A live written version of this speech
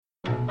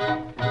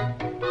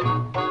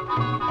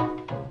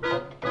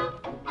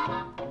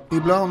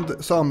Ibland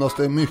samlas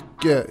det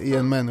mycket i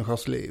en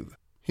människas liv.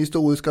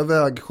 Historiska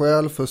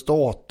vägskäl för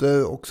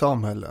stater och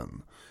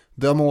samhällen.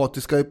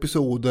 Dramatiska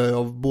episoder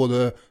av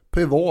både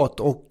privat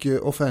och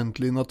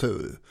offentlig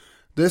natur.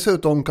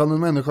 Dessutom kan en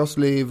människas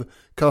liv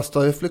kasta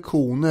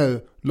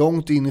reflektioner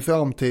långt in i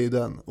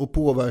framtiden och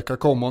påverka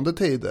kommande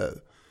tider.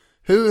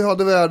 Hur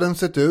hade världen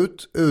sett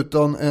ut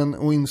utan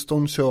en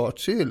Winston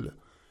Churchill?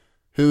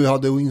 Hur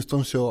hade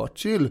Winston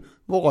Churchill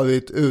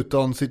varit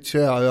utan sitt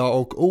kära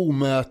och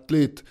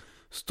omätligt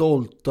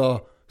stolta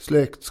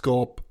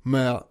släktskap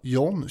med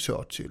John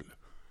Churchill?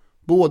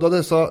 Båda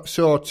dessa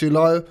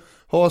Churchillar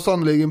har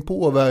sannolikt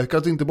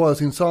påverkat inte bara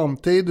sin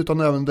samtid utan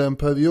även den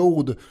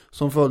period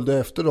som följde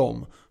efter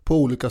dem på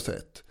olika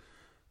sätt.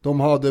 De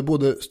hade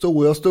både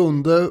stora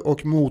stunder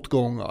och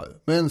motgångar,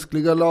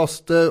 mänskliga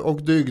laster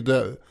och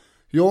dygder.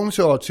 John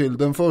Churchill,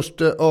 den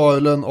första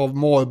earlen av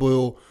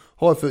Marlborough,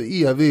 har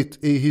för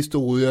evigt i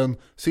historien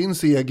sin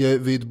seger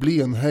vid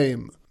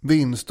Blenheim.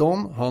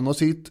 Winston, han har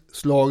sitt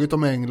slaget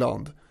om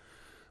England,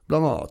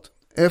 bland annat.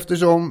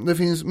 Eftersom det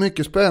finns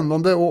mycket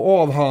spännande att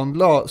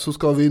avhandla så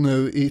ska vi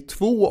nu i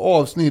 2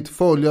 avsnitt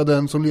följa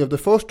den som levde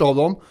först av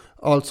dem,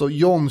 alltså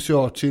John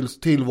Churchills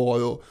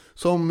tillvaro,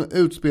 som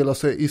utspelar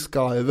sig i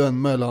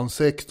skarven mellan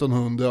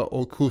 1600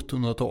 och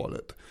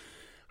 1700-talet.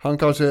 Han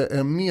kanske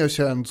är mer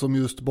känd som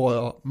just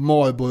bara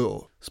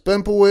Marlborough.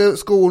 Spänn på er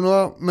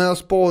skorna med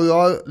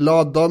sporrar,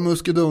 ladda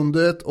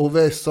muskedundret och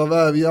vässa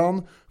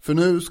värjan. För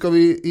nu ska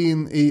vi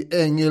in i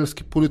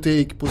engelsk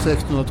politik på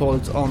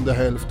 1600-talets andra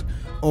hälft.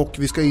 Och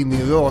vi ska in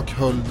i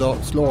rakhöljda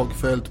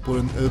slagfält på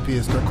den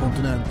europeiska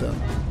kontinenten.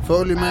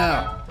 Följ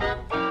med!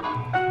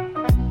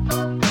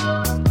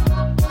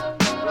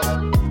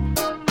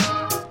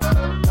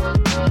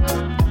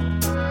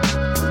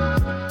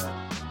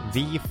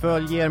 Vi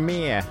följer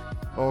med.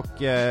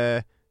 Och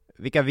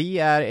vilka vi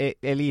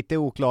är lite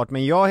oklart.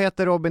 Men jag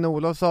heter Robin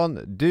Olofsson,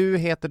 du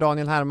heter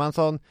Daniel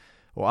Hermansson.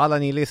 Och alla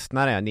ni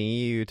lyssnare,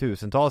 ni är ju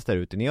tusentals där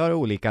ute. Ni har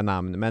olika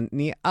namn, men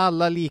ni är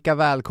alla lika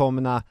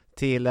välkomna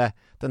till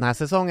den här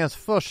säsongens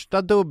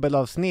första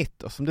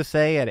dubbelavsnitt. Och som du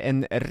säger,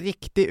 en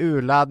riktig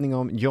urladdning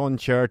om John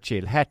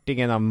Churchill,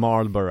 hertigen av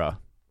Marlborough.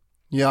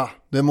 Ja,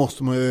 det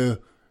måste man ju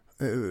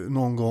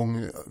någon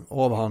gång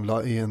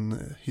avhandla i en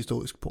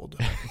historisk podd.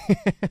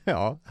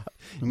 Ja.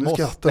 Men nu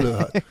skrattar du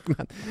här.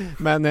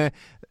 men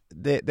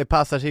det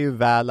passar sig ju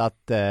väl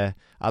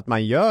att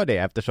man gör det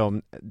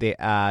eftersom det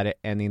är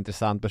en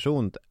intressant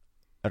person,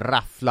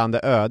 rafflande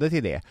öde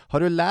till det. Har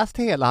du läst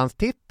hela hans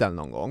titel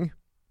någon gång?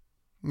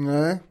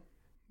 Nej,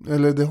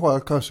 eller det har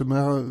jag kanske, men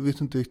jag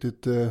vet inte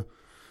riktigt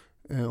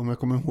om jag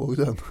kommer ihåg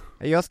den.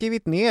 Jag har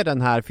skrivit ner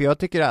den här för jag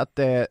tycker att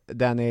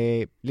den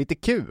är lite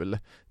kul.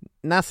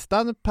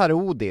 Nästan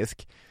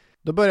parodisk.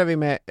 Då börjar vi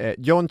med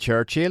John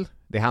Churchill.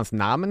 Det är hans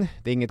namn,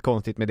 det är inget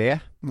konstigt med det.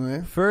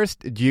 Nej.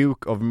 First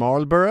Duke of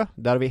Marlborough,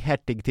 där har vi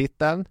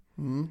hertigtiteln.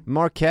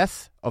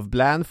 Marquess of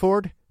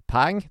Blandford,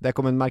 pang, där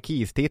kommer en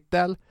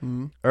markistitel.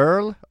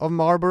 Earl of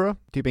Marlborough,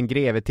 typ en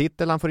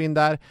grevetitel han får in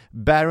där.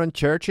 Baron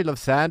Churchill of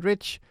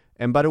Sandwich,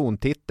 en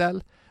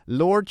barontitel.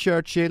 Lord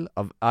Churchill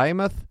of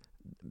Eyemouth,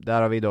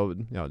 där har vi då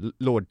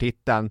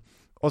lordtiteln.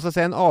 Och så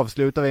sen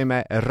avslutar vi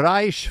med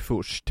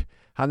Reichsfürst.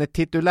 Han är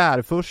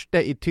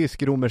titulärfurste i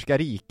tysk-romerska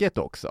riket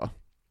också.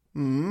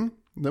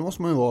 Det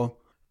måste man ju vara.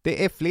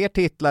 Det är fler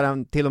titlar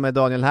än till och med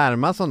Daniel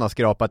Hermansson har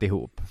skrapat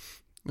ihop.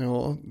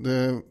 Ja, det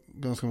är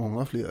ganska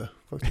många fler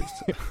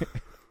faktiskt.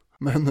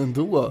 Men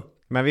ändå.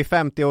 Men vid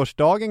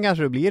 50-årsdagen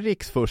kanske det blir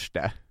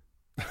riksfurste.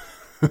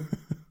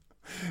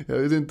 Jag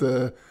vet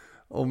inte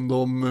om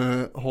de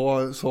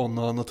har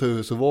sådana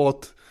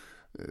naturreservat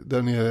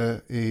där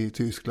nere i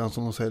Tyskland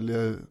som de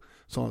säljer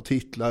sådana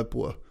titlar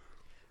på.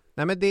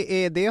 Nej, men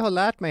det är det jag har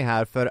lärt mig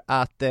här, för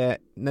att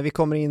när vi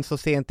kommer in så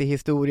sent i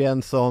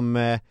historien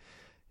som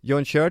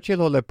John Churchill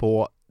håller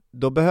på,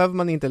 då behöver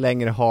man inte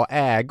längre ha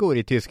ägor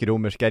i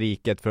tysk-romerska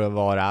riket för att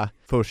vara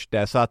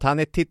förste. Så att han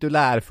är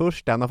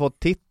titulärfurste, han har fått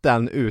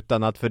titeln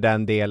utan att för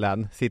den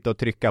delen sitta och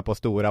trycka på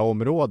stora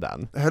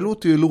områden. Det här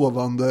låter ju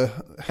lovande.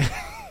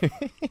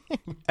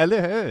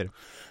 Eller hur?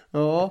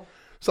 Ja,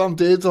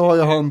 samtidigt så har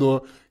ju han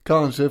då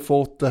kanske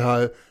fått det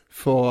här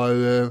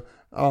för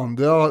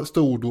andra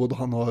stordåd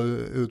han har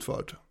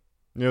utfört.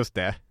 Just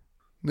det.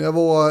 När jag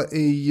var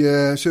i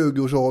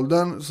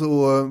 20-årsåldern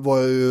så var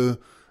jag ju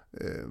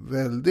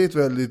väldigt,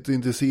 väldigt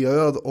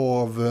intresserad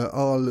av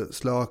all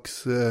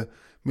slags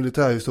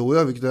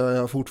militärhistoria, vilket är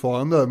jag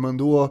fortfarande. Men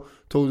då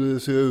tog det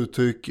sig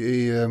uttryck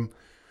i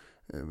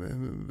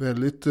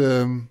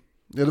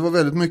det var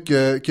väldigt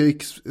mycket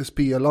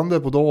krigsspelande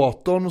på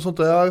datorn och sånt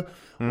där.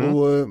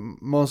 Och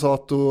man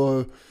satt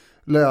och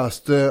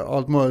läste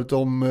allt möjligt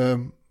om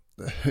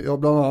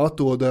bland annat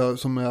då det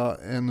som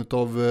är en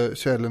av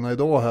källorna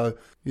idag här,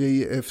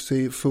 JFC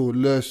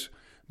Fullers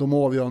De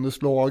avgörande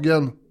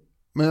slagen.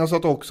 Men jag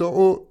satt också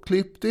och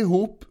klippte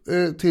ihop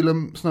till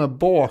en sån här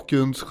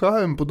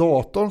bakgrundsskärm på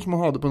datorn som man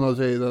hade på den här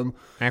tiden.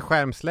 En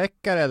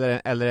skärmsläckare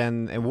eller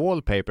en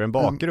wallpaper, en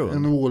bakgrund?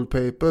 En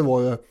wallpaper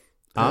var det.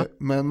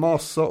 Med en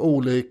massa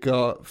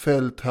olika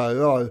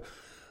fältherrar.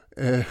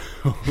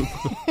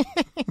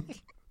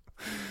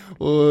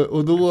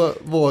 Och då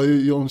var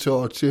ju John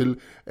Churchill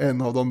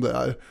en av de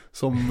där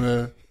som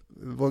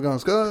var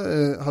ganska,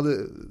 hade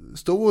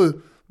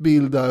stor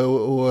bild där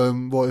och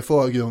var i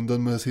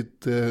förgrunden med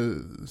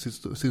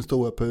sin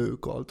stora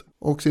peruk och allt.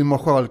 Och sin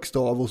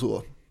marskalkstav och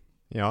så.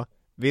 Ja.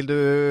 Vill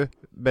du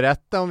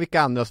berätta om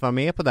vilka andra som var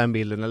med på den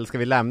bilden, eller ska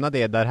vi lämna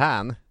det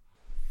därhän?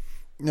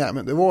 Nej,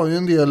 men det var ju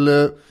en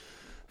del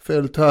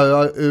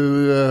fältherrar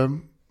ur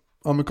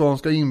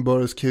amerikanska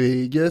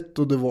inbördeskriget,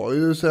 och det var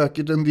ju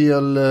säkert en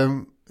del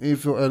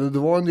det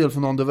var en del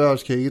från andra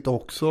världskriget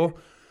också.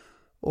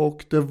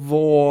 Och det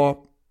var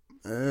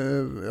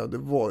det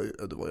var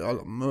ju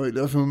alla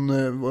möjliga från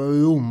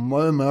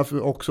romare med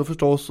också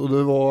förstås, och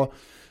det var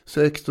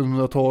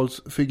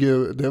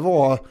 1600-talsfigurer. Det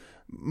var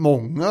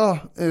många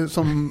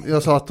som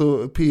jag satt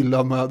och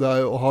pillade med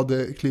där och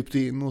hade klippt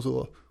in och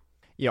så.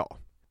 Ja,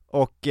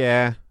 och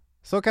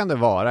så kan det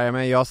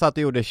vara. Jag satt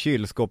och gjorde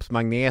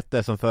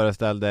kylskåpsmagneter som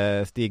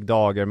föreställde Stig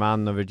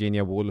Dagerman och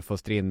Virginia Woolf och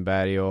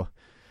Strindberg och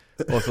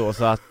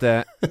så att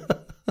det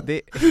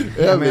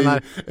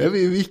är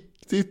vi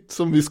viktigt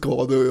som vi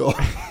ska du och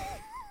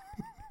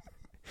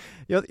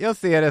jag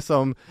ser det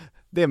som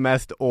det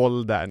mest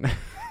åldern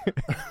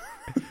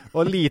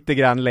och lite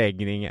grann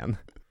läggningen.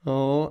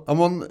 Ja,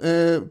 man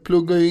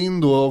pluggar ju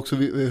in då också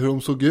hur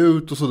de såg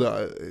ut och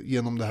sådär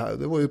genom det här.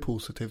 Det var ju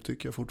positivt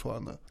tycker jag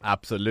fortfarande.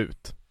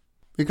 Absolut.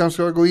 Vi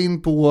kanske ska gå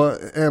in på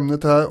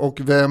ämnet här och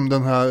vem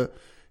den här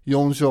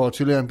John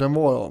Churchill egentligen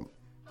var då.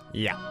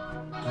 Ja.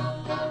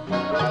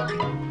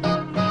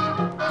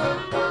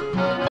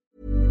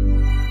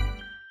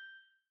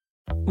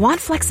 Want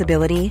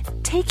flexibility?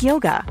 Take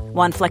yoga.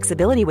 Want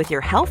flexibility with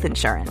your health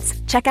insurance?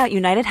 Check out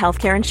United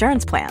Healthcare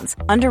Insurance Plans.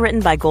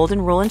 Underwritten by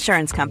Golden Rule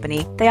Insurance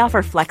Company, they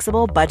offer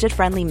flexible,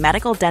 budget-friendly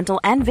medical,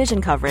 dental, and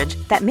vision coverage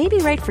that may be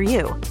right for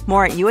you.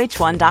 More at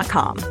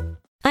uh1.com.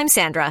 I'm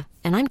Sandra,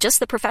 and I'm just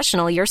the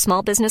professional your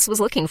small business was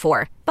looking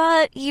for.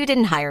 But you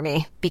didn't hire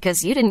me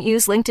because you didn't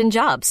use LinkedIn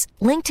Jobs.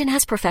 LinkedIn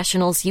has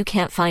professionals you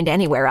can't find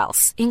anywhere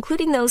else,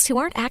 including those who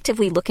aren't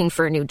actively looking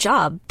for a new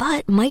job,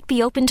 but might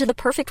be open to the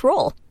perfect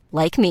role,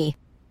 like me.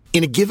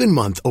 In a given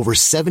month, over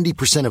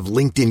 70% of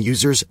LinkedIn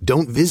users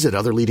don't visit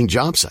other leading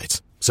job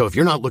sites. So if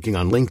you're not looking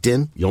on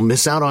LinkedIn, you'll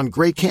miss out on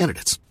great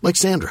candidates like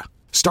Sandra.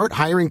 Start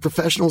hiring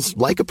professionals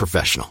like a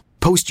professional.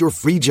 Post your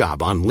free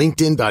job on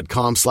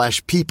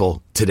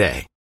linkedin.com/people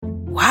today.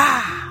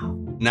 Wow.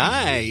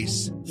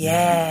 Nice.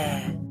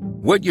 Yeah.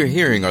 What you're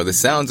hearing are the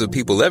sounds of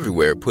people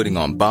everywhere putting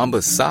on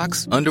Bombas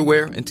socks,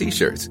 underwear, and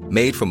T-shirts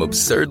made from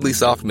absurdly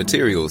soft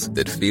materials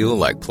that feel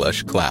like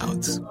plush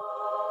clouds.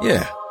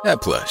 Yeah,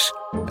 that plush.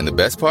 And the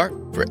best part?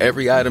 For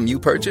every item you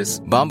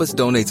purchase, Bombas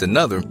donates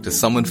another to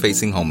someone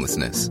facing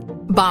homelessness.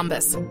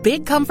 Bombas,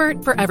 big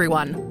comfort for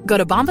everyone. Go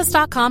to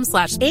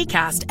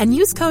bombas.com/ACAST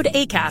and use code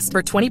ACAST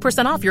for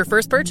 20% off your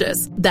first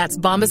purchase. That's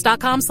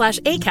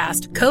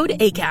bombas.com/ACAST, code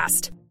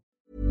ACAST.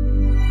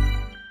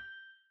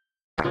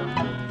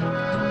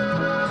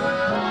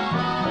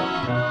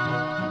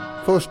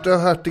 Första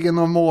hertigen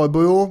av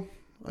Marlborough.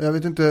 Jag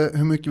vet inte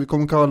hur mycket vi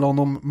kommer kalla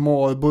honom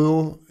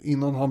Marlborough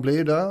innan han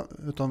blir det,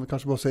 utan vi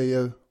kanske bara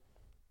säger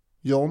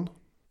John.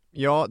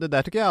 Ja, det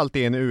där tycker jag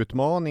alltid är en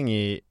utmaning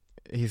i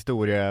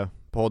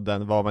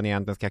historiepodden, vad man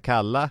egentligen ska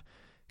kalla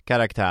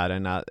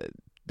karaktärerna.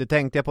 Det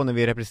tänkte jag på när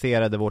vi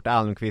repriserade vårt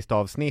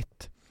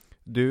Almqvist-avsnitt.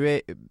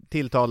 Du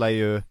tilltalar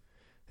ju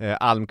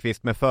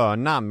Almqvist med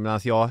förnamn, medan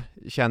jag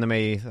känner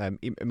mig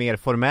i mer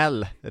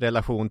formell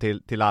relation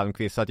till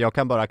Almqvist, så att jag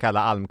kan bara kalla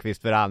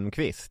Almqvist för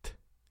Almqvist.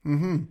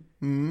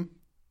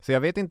 Så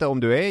jag vet inte om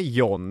du är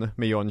John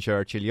med John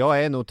Churchill.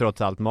 Jag är nog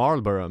trots allt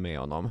Marlborough med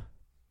honom.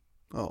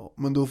 Ja,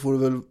 men då får du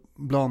väl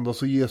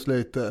blandas och ges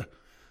lite.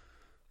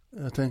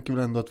 Jag tänker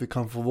väl ändå att vi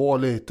kan få vara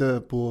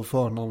lite på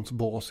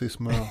förnamnsbasis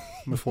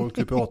med folk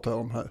vi pratar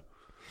om här.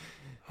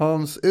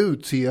 Hans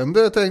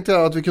utseende tänkte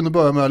jag att vi kunde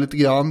börja med lite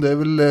grann. Det är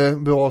väl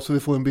bra så vi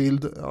får en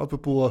bild,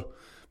 apropå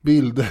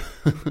bild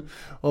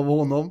av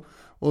honom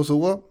och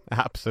så.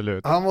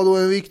 Absolut. Han var då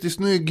en riktig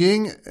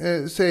snygging,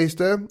 sägs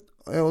det.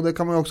 Och det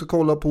kan man också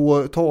kolla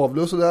på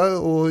tavlor och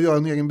sådär och göra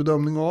en egen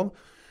bedömning av.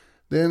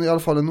 Det är i alla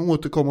fall en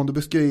återkommande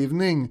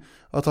beskrivning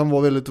att han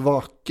var väldigt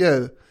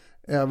vacker.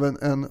 Även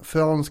en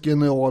fransk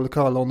general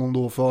kallar honom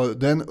då för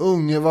den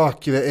unge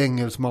vackre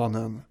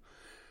engelsmannen.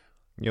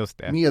 Just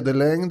det.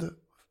 Medellängd,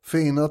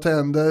 fina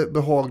tänder,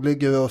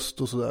 behaglig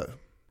röst och sådär.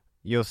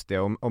 Just det,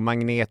 och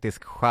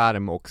magnetisk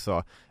charm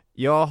också.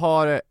 Jag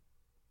har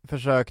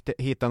försökt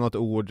hitta något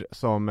ord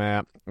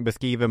som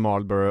beskriver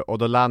Marlborough, och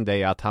då landade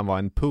jag att han var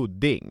en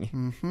pudding.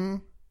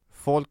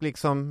 Folk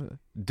liksom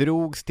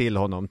drogs till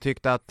honom,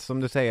 tyckte att, som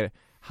du säger,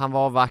 han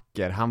var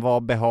vacker, han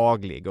var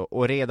behaglig,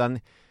 och redan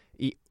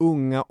i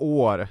unga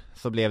år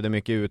så blev det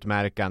mycket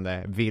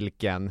utmärkande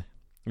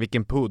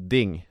vilken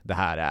pudding det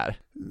här är.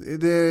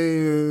 Det är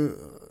ju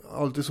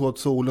alltid så att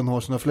solen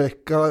har sina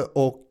fläckar,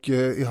 och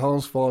i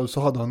hans fall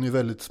så hade han ju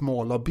väldigt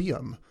smala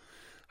ben.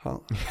 Han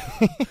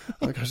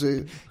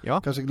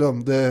kanske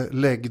glömde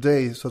leg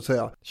day så att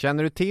säga.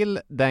 Känner du till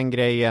den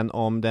grejen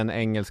om den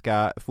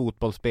engelska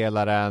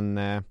fotbollsspelaren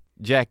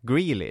Jack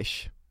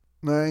Grealish?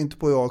 Nej, inte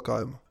på rak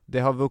arm. Det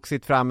har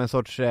vuxit fram en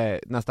sorts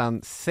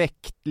nästan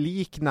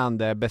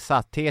sektliknande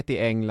besatthet i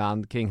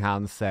England kring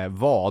hans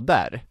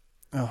vader.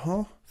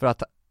 Jaha. För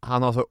att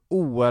han har så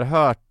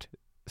oerhört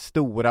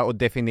stora och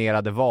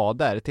definierade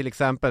vader. Till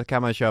exempel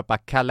kan man köpa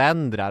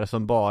kalendrar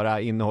som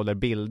bara innehåller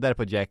bilder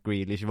på Jack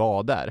Grealish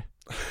vader.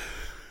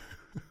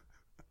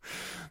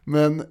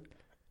 Men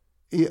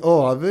i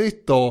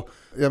övrigt då,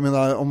 jag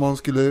menar om man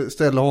skulle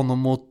ställa honom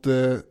mot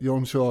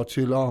John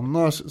Churchill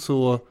annars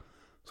så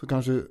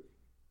kanske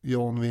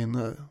John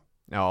vinner.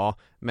 Ja,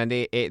 men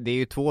det är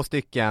ju 2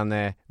 stycken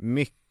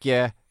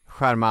mycket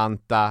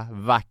charmanta,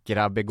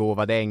 vackra,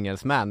 begåvade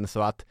engelsmän,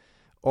 så att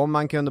om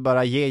man kunde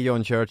bara ge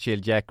John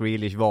Churchill Jack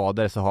Grealish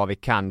vader så har vi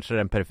kanske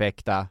den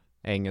perfekta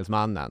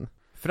engelsmannen.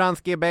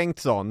 Frans G.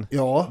 Bengtsson,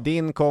 ja.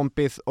 Din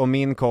kompis och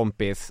min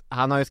kompis,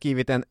 han har ju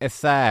skrivit en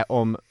essä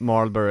om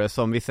Marlborough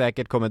som vi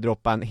säkert kommer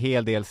droppa en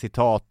hel del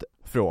citat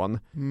från.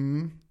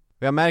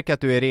 Jag märker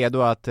att du är redo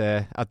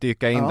att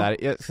dyka in där.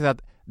 Jag ska säga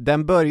att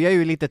den börjar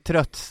ju lite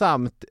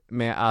tröttsamt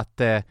med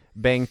att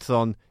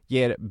Bengtsson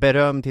ger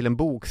beröm till en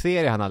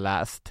bokserie han har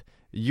läst.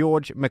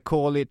 George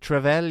Macaulay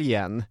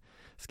Trevelyan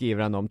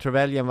skriver han om.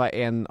 Trevelyan var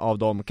en av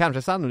dem,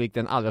 kanske sannolikt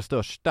den allra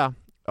största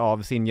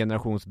av sin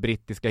generations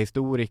brittiska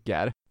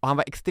historiker. Och han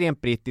var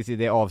extremt brittisk i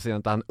det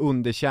avseendet att han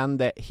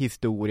underkände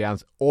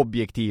historiens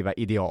objektiva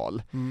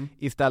ideal.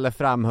 Istället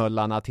framhöll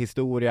han att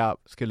historia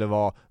skulle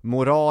vara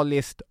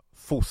moraliskt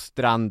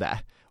fostrande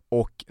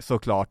och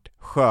såklart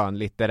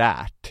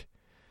skönlitterärt.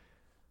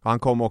 Han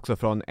kom också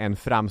från en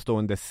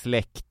framstående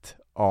släkt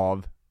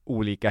av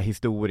olika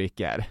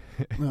historiker.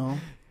 Ja.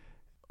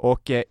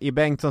 Och i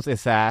Bengtssons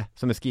essä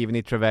som är skriven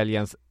i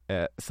Trevelyans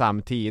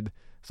samtid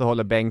så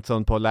håller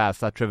Bengtsson på att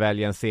läsa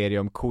Trevelyans serie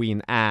om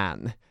Queen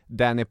Anne.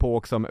 Den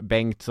epok som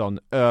Bengtsson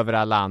över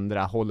alla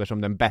andra håller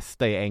som den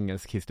bästa i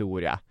engelsk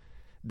historia.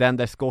 Den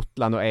där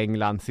Skottland och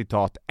England,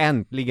 citat,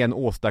 äntligen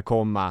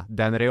åstadkomma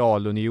den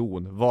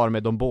realunion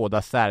varmed de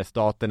båda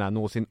särstaterna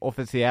når sin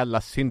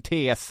officiella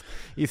syntes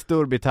i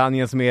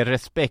Storbritanniens mer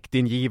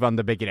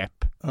respektingivande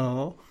begrepp.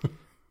 Ja.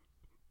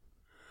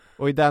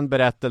 Och i den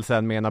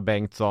berättelsen, menar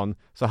Bengtsson,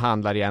 så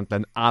handlar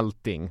egentligen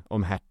allting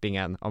om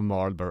hertigen av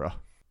Marlborough.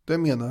 Det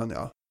menar han,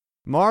 ja.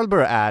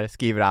 Marlborough är,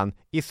 skriver han,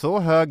 i så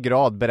hög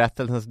grad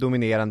berättelsens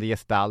dominerande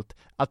gestalt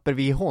att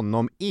bredvid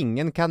honom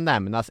ingen kan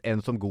nämnas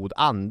än som god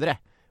andre.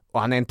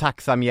 Och han är en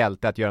tacksam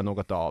hjälte att göra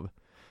något av.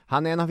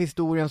 Han är en av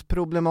historiens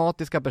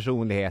problematiska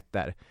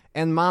personligheter.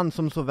 En man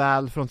som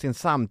såväl från sin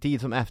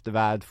samtid som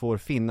eftervärld får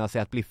finna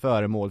sig att bli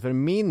föremål för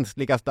minst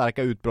lika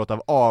starka utbrott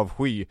av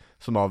avsky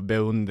som av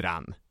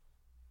beundran.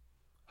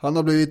 Han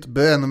har blivit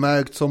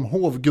brännmärkt som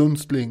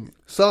hovgunstling,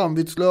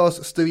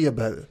 samvetslös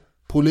streber,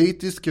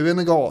 politisk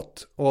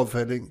renegat,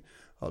 avfälling,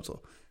 alltså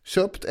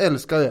köpt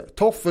älskare,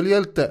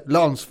 toffelhjälte,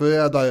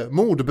 landsförrädare,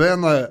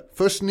 mordbrännare,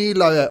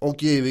 försnillare och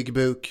girig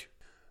bruk.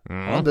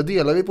 Ja, det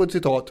delar vi på ett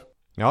citat.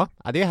 Ja,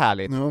 det är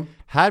härligt. Ja.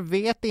 Här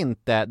vet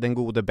inte den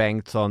gode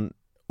Bengtsson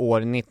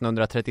år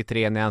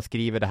 1933 när han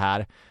skriver det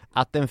här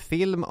att en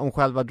film om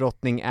själva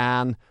drottning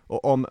Anne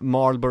och om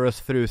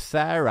Marlboroughs fru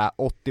Sarah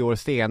 80 år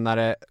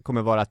senare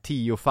kommer vara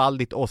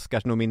 10-faldigt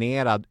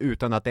Oscars-nominerad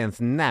utan att ens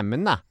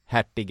nämna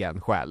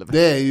hertigen själv.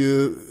 Det är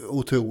ju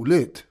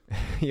otroligt.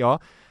 Ja,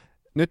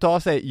 nu tar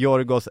sig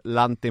Yorgos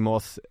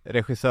Lanthimos,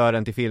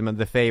 regissören till filmen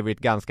The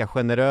Favourite, ganska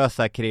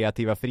generösa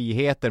kreativa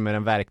friheter med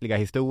den verkliga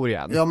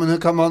historien. Ja, men hur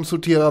kan man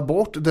sortera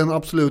bort den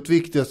absolut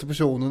viktigaste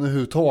personen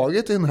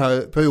överhuvudtaget i den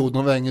här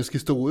perioden av engelsk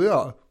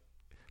historia?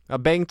 Ja,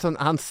 Bengtsson,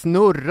 han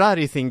snurrar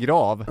i sin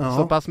grav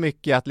så pass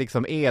mycket att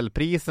liksom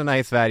elpriserna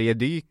i Sverige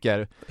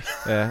dyker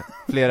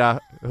flera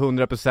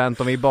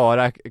 100% om vi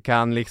bara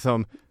kan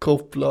liksom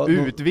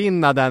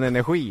utvinna den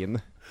energin.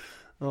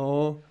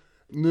 Ja,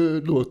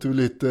 nu låter vi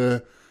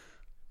lite,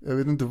 jag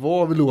vet inte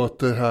vad vi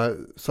låter här,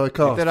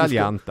 sarkastiska. Lite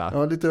raljanta.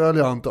 Ja, lite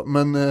raljanta,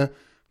 men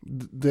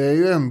det är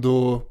ju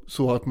ändå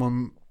så att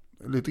man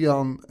lite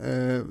grann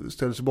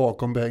ställer sig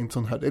bakom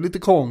Bengtsson här. Det är lite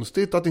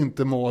konstigt att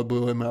inte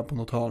Marlborough är med på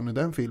något hörn i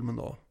den filmen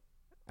då.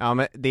 Ja,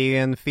 men det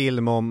är en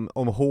film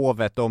om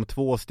hovet, om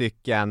 2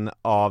 stycken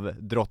av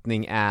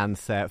drottning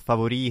Annes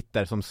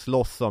favoriter som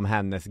slåss om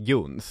hennes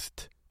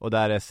gunst. Och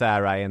där är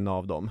Sarah en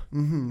av dem.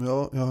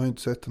 Ja, jag har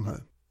inte sett den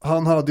här.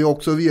 Han hade ju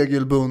också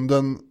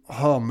regelbunden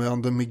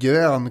hamrande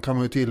migrän, kan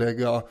man ju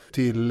tillägga,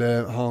 till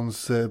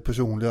hans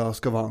personliga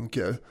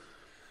skavanker.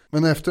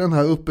 Men efter den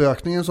här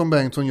uppräkningen som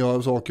Bengtsson gör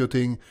av saker och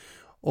ting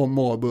om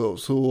Marlborough,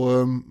 så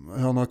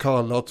han har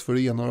kallat för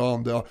det ena och det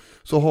andra,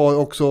 så har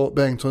också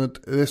Bengtsson ett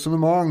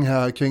resonemang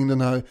här kring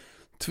den här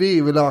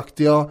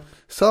tvivelaktiga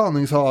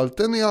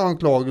sanningshalten i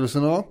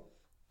anklagelserna.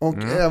 Och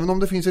även om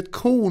det finns ett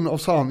korn av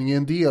sanning i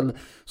en del,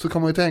 så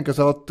kan man ju tänka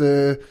sig att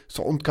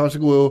sånt kanske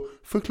går att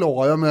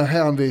förklara med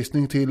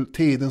hänvisning till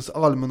tidens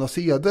allmänna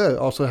seder.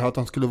 Alltså här att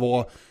han skulle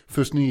vara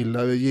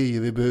försnillare,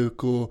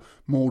 girigbuk och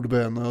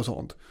mordbrännare och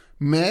sånt.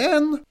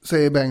 Men,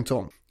 säger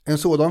Bengtsson, en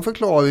sådan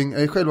förklaring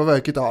är i själva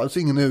verket alls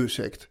ingen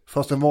ursäkt,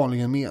 fast den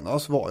vanligen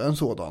menas vara en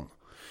sådan.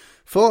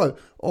 För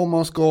om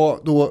man ska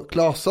då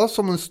klassas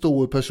som en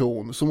stor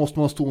person så måste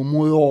man stå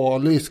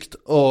moraliskt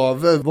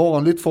över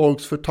vanligt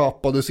folks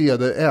förtappade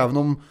seder, även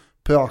om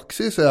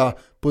praxis är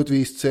på ett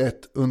visst sätt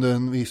under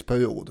en viss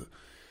period.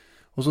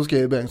 Och så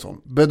skriver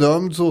Bengtsson: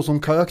 bedömd så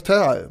som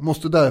karaktär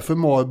måste därför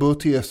Marlborough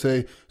te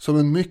sig som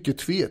en mycket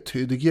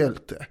tvetydig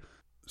hjälte,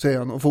 säger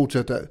han och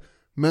fortsätter.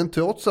 Men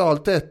trots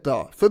allt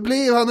detta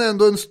förblir han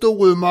ändå en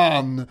stor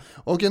man,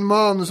 och en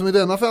man som i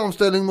denna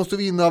framställning måste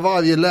vinna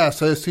varje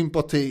läsares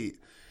sympati.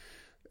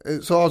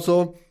 Så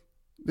alltså,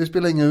 det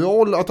spelar ingen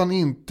roll att han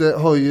inte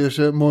höjer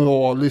sig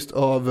moraliskt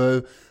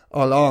över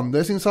alla andra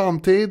i sin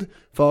samtid,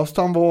 fast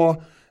han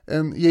var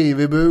en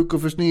givig buk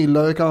och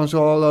försnillare kanske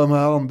av alla de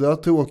här andra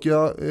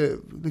tråkiga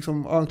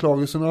liksom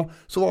anklagelserna,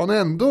 så var han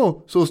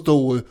ändå så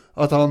stor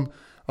att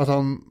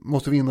han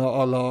måste vinna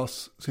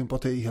allas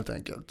sympati helt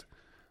enkelt.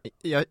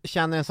 Jag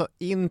känner en så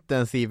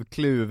intensiv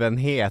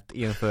kluvenhet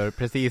inför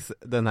precis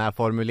den här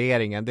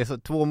formuleringen. Det är så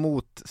två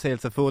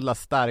motsägelsefulla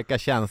starka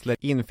känslor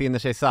infinner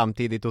sig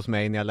samtidigt hos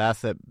mig när jag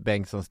läser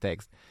Bengtssons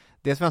text.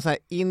 Det är som en sån här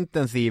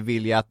intensiv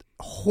vilja att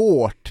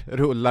hårt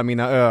rulla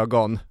mina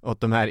ögon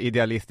åt de här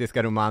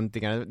idealistiska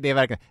romantikerna. Det är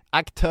verkligen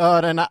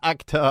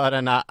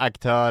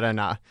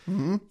aktörerna.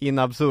 In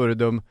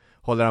absurdum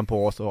håller han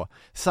på så.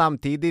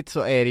 Samtidigt så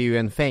är det ju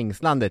en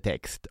fängslande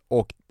text,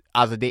 och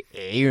alltså det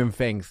är ju en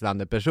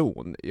fängslande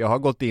person. Jag har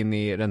gått in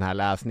i den här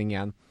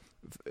läsningen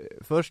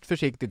först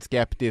försiktigt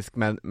skeptisk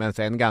men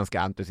sen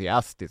ganska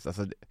entusiastisk.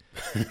 Alltså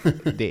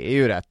det är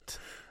ju rätt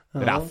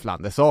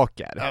rafflande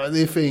saker. Ja,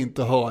 det är fint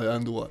att höra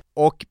ändå.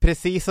 Och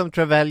precis som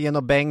Trevelyan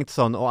och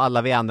Bengtsson och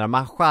alla vi andra,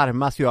 man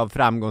charmas ju av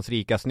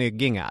framgångsrika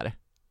snyggingar.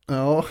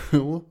 Ja,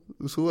 jo,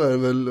 så är det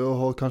väl och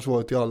har kanske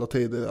varit i alla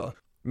tider. Ja.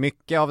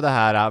 Mycket av det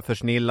här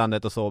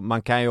försnillandet och så,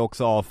 man kan ju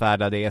också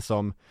avfärda det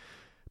som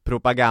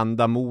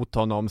propaganda mot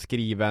honom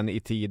skriven i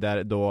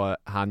tider då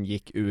han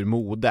gick ur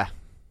mode.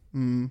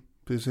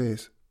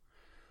 Precis.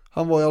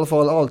 Han var i alla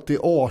fall alltid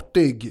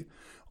artig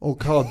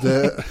och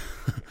hade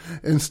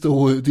en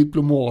stor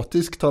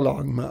diplomatisk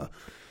talang med.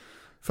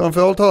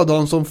 Framförallt hade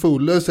han, som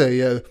Fuller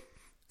säger,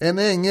 en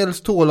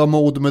ängels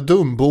tålamod med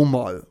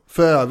dumbommar,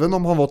 för även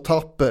om han var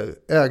tapper,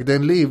 ägde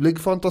en livlig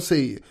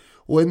fantasi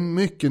och en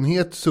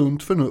myckenhet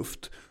sunt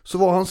förnuft, så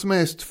var hans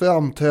mest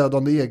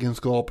framträdande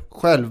egenskap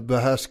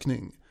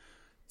självbehärskning.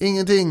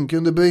 Ingenting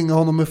kunde bringa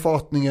honom i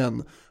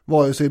fattningen,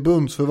 vare sig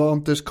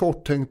bundsförvanters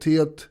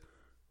korttänkthet,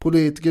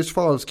 politikers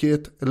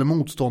falskhet eller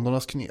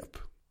motståndarnas knep.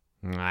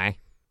 Nej.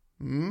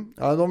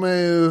 Ja, de är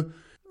ju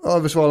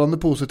översvallande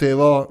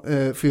positiva,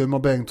 firma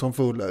Bengtsson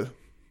Fuller.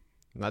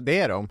 Ja, det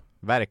är de.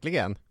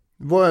 Verkligen.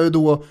 Vad är det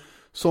då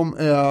som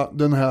är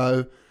den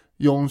här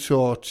John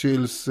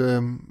Churchills,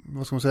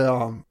 vad ska man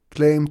säga,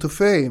 claim to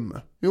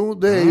fame? Jo,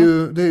 det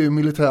är ju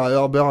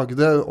militära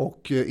bragder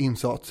och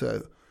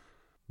insatser.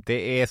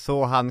 Det är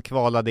så han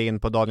kvalade in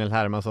på Daniel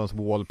Hermanssons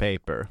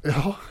wallpaper.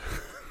 Ja,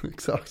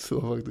 exakt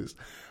så faktiskt.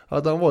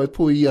 Hade han varit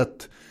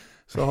poet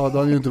så hade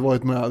han ju inte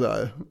varit med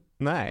där.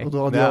 Nej, och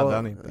då hade det jag hade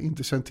han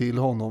inte känt till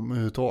honom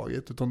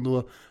överhuvudtaget. Utan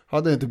då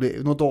hade det inte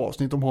blivit något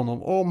avsnitt om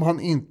honom om han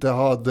inte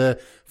hade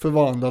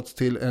förvandlats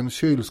till en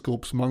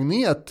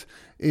kylskåpsmagnet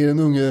i den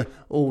unge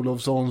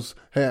Olofssons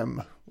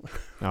hem.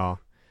 Ja,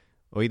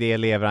 och i det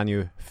lever han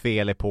ju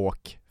fel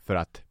epok för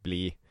att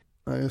bli.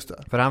 Ja, just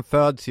det. För han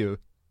föds ju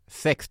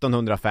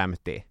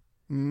 1650.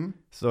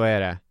 Så är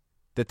det.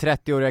 Det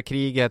 30-åriga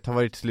kriget har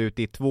varit slut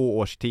i 2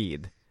 års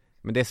tid.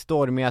 Men det är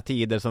stormiga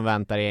tider som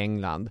väntar i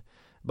England.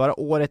 Bara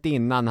året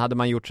innan hade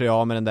man gjort sig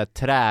av med den där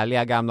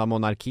träliga gamla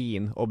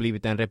monarkin och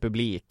blivit en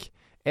republik.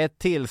 Ett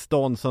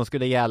tillstånd som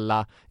skulle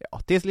gälla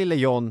tills lille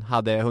John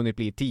hade hunnit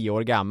bli 10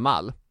 år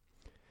gammal.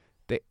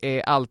 Det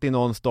är alltid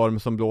någon storm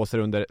som blåser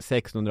under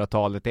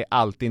 1600-talet. Det är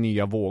alltid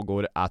nya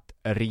vågor att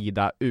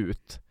rida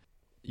ut.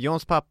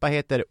 Johns pappa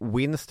heter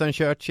Winston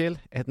Churchill,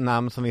 ett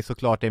namn som vi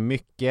såklart är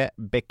mycket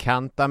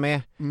bekanta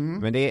med.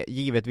 Men det är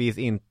givetvis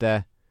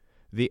inte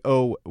the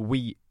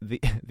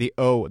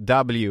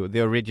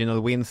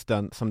original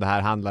Winston som det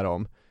här handlar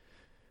om.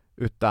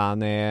 Utan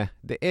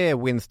det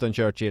är Winston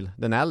Churchill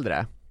den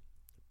äldre.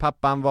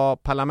 Pappan var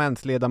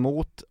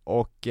parlamentsledamot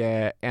och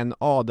en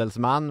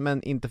adelsman,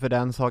 men inte för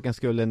den saken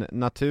skulle en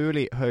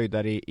naturlig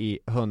höjdare i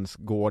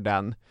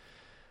hönsgården.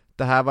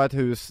 Det här var ett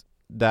hus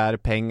där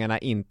pengarna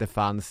inte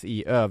fanns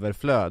i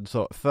överflöd.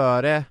 Så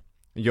före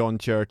John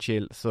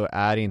Churchill så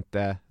är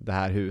inte det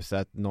här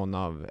huset någon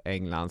av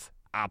Englands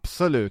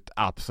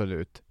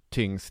absolut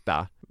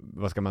tyngsta,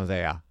 vad ska man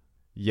säga,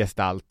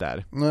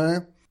 gestalter.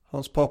 Nej,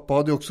 hans pappa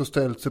hade också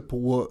ställt sig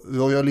på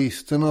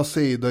royalisternas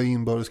sida i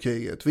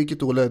inbördeskriget, vilket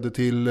då ledde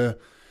till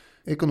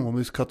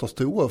ekonomisk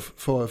katastrof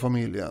för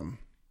familjen.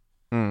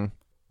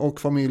 Och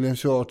familjen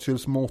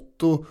Churchills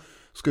motto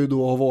ska ju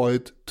då ha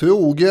varit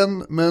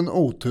trogen men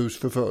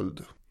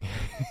otursförföljd.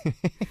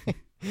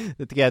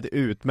 Det tycker jag är ett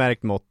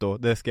utmärkt motto.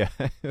 Det ska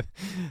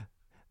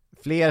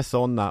fler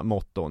sådana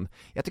motton.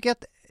 Jag tycker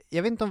att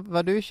Jag vet inte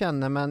vad du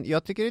känner, men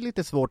jag tycker det är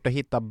lite svårt att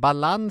hitta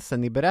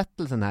balansen i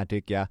berättelsen här,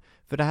 tycker jag.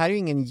 För det här är ju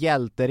ingen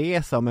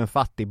hjälteresa om en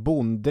fattig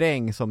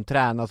bonddräng som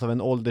tränas av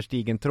en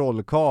ålderstigen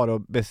trollkarl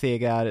och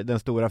besegrar den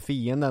stora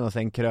fienden och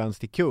sen kröns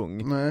till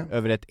kung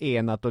över ett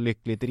enat och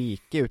lyckligt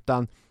rike,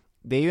 utan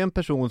det är ju en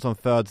person som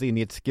föds in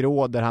i ett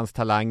skrå där hans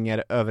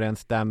talanger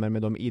överensstämmer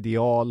med de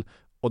ideal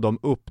och de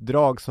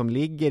uppdrag som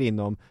ligger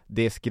inom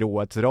det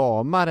skråets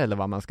ramar, eller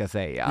vad man ska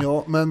säga.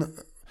 Ja, men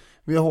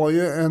vi har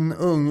ju en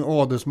ung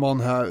adelsman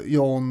här,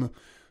 John.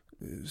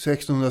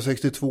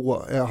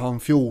 1662 är han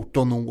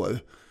 14 år.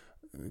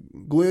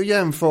 Går ju att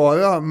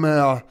jämföra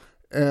med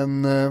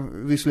en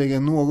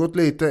visserligen något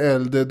lite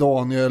äldre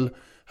Daniel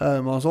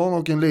Hermansson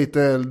och en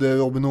lite äldre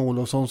Robin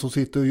Olofsson som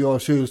sitter och gör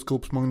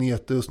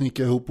kylskåpsmagneter och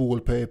snickrar ihop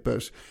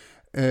wallpapers.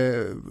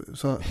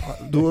 Så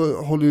då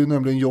håller ju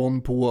nämligen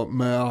John på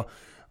med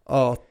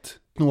att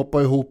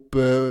knåpa ihop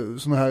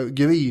såna här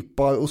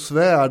gripar och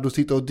svärd och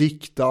sitta och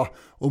dikta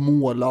och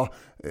måla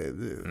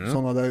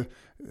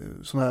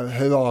såna här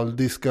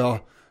heraldiska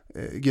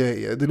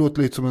grejer. Det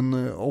låter lite som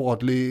en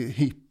adlig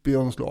hippie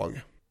av något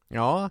slag.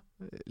 Ja,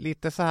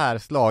 lite så här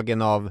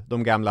slagen av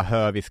de gamla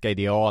höviska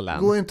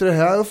idealen. Går inte det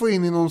här att få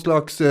in i någon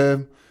slags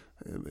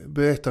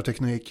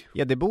berättarteknik?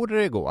 Ja, det borde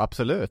det gå,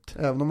 absolut.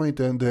 Även om man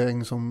inte är en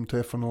dräng som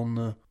träffar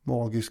någon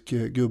magisk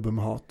gubbe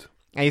med hatt.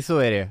 Nej, så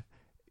är det.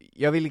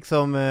 Jag vill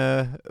liksom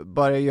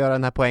bara göra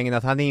den här poängen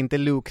att han är inte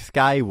Luke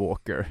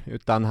Skywalker,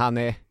 utan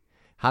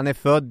han är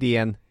född i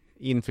en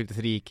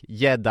inflytelserik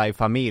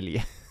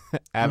Jedi-familj.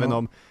 Även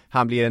om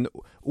han blir en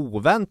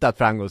oväntat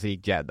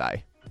framgångsrik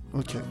Jedi.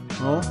 Okej,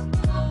 ja.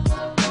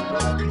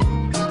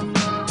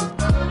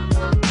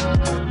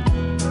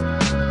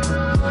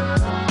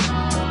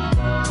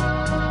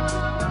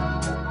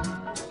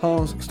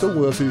 Hans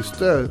stora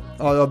syster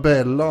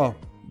Arabella,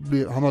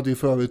 han hade ju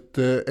förut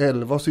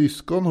 11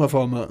 syskon här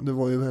för mig. Det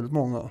var ju väldigt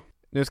många.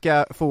 Nu ska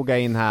jag foga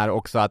in här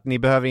också att ni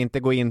behöver inte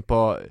gå in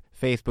på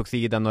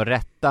Facebook-sidan och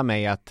rätta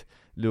mig att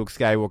Luke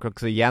Skywalker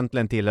också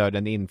egentligen tillhörde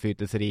en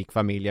inflytelserik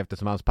familj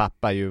eftersom hans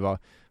pappa ju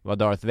var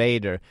Darth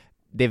Vader.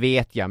 Det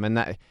vet jag, men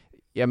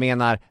jag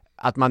menar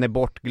att man är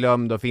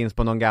bortglömd och finns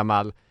på någon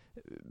gammal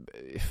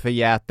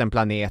förgäten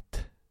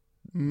planet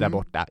där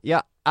borta.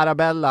 Ja,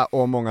 Arabella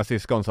och många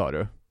syskon sa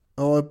du.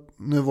 Ja,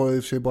 nu var det i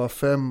och för sig bara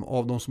 5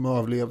 av dem som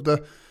överlevde.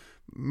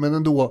 Men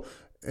ändå...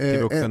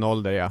 Till vuxen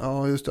ålder, ja.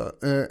 Ja, just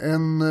det.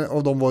 En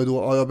av dem var ju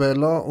då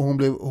Arabella och hon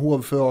blev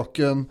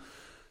hovfröken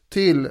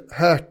till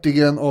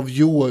hertigen av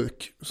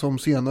York som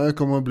senare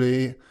kommer att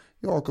bli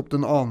Jakob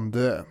den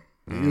andre.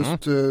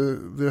 Just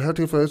vid det här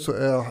tillfället så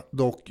är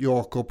dock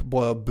Jakob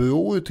bara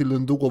bror till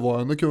den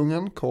dåvarande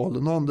kungen, Karl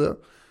den andre.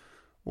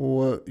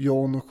 Och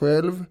John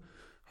själv,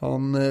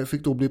 han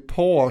fick då bli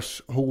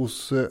page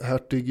hos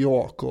hertig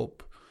Jakob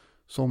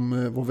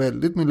som var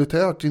väldigt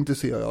militärt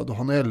intresserad och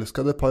han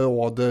älskade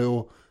parader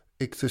och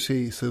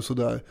exerciser och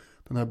sådär,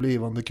 den här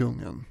blivande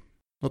kungen.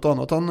 Något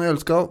annat han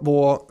älskade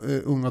var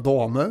unga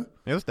damer.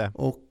 Just det.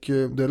 Och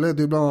det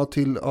ledde bland annat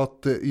till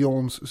att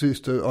Johns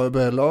syster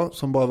Arabella,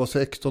 som bara var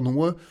 16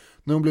 år,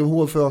 när hon blev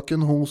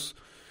hovfröken hos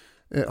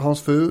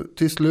hans fru,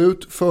 till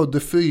slut födde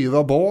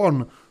 4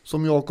 barn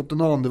som Jakob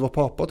den andre var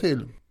pappa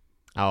till.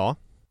 Ja.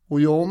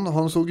 Och John,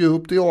 han såg ju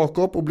upp till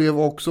Jakob och blev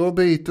också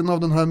biten av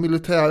den här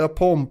militära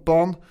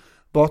pompan,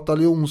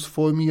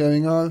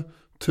 bataljonsformeringar,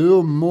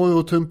 trummor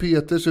och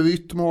trumpeters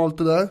rytm och allt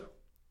det där.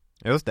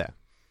 Just det.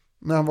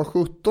 När han var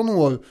 17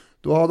 år,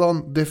 då hade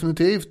han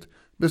definitivt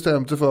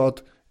bestämt sig för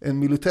att en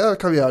militär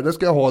karriär, det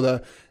ska jag ha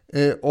där.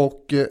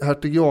 Och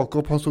hertig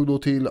Jakob, han såg då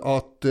till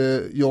att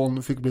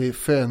John fick bli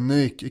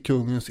fänrik i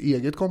kungens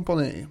eget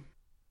kompani.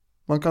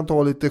 Man kan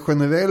ta lite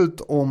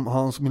generellt om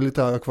hans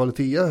militära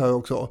kvaliteter här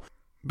också.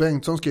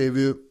 Bengtsson skrev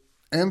ju: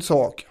 en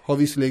sak har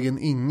visserligen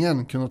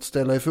ingen kunnat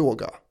ställa i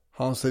fråga,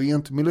 hans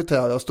rent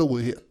militära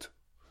storhet.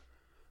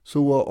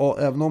 Så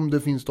även om det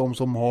finns de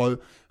som har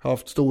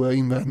haft stora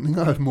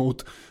invändningar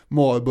mot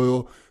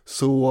Marlborough,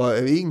 så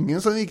är det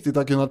ingen som riktigt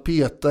har kunnat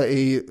peta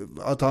i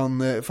att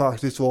han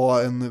faktiskt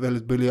var en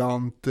väldigt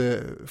briljant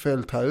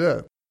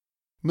fältherre.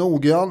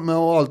 Noggrann med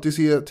att alltid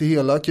se till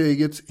hela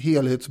krigets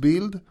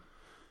helhetsbild,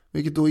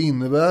 vilket då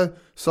innebär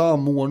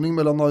samordning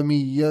mellan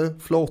arméer,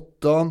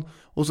 flottan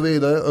och så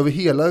vidare över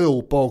hela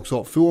Europa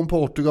också, från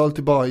Portugal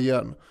till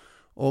Bayern.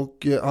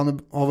 Och han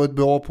har varit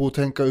bra på att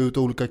tänka ut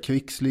olika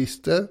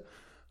krigslister.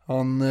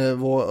 Han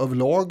var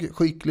överlag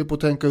skicklig på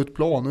att tänka ut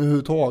planer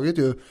överhuvudtaget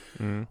ju.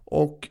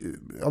 Och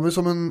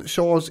som en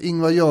Charles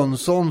Ingvar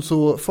Jönsson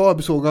så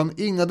förbisåg han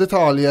inga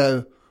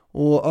detaljer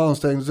och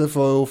ansträngde sig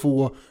för att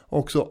få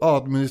också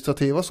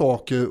administrativa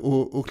saker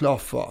och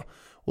klaffa.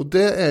 Och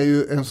det är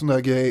ju en sån där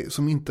grej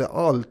som inte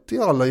alltid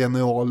alla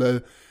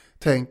generaler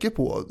tänker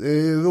på. Det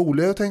är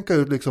roligare att tänka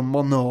ut liksom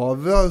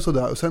manövrar och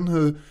sådär. Sen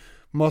hur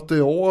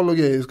material och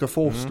grejer ska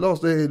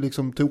forslas, det är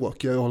liksom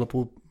tråkigare att hålla på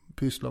och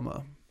pyssla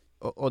med.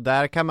 Och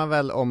där kan man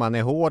väl, om man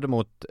är hård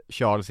mot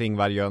Charles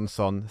Ingvar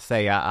Jönsson,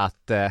 säga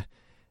att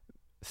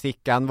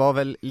Sickan var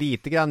väl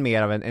lite grann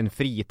mer av en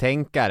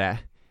fritänkare.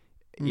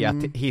 i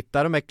att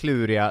hitta de här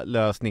kluriga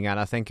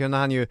lösningarna. Sen kunde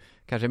han ju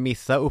kanske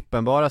missa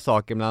uppenbara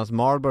saker, medan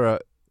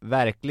Marlborough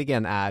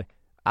verkligen är,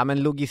 ja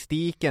men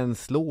logistiken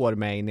slår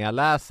mig när jag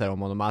läser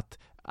om honom, att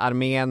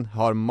armén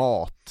har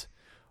mat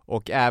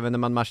och även när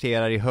man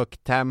marscherar i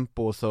högt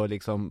tempo så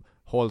liksom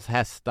hålls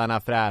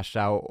hästarna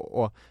fräscha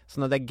och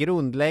sådana där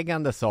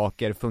grundläggande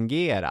saker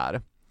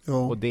fungerar.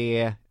 Ja. Och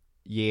det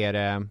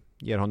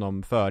ger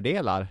honom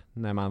fördelar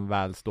när man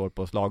väl står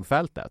på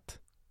slagfältet.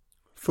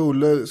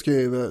 Fuller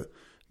skriver: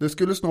 det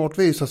skulle snart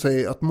visa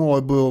sig att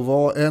Marlborough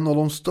var en av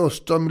de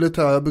största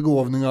militära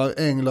begåvningar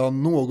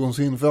England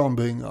någonsin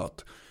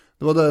frambringat.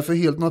 Det var därför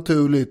helt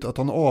naturligt att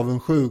han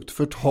avundsjukt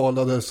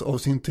förtalades av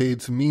sin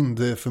tids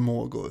mindre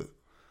förmågor.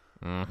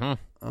 Mhm.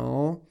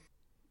 Ja.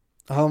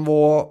 Han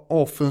var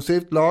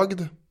offensivt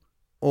lagd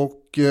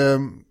och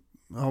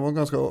han var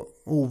ganska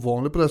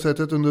ovanlig på det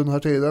sättet under den här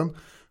tiden.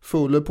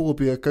 Fuller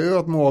påpekar ju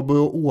att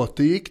Marlborough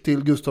återgick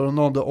till Gustav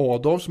II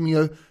Adolfs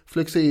mer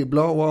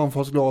flexibla och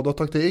anfallsglada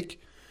taktik.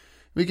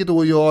 Vilket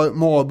då gör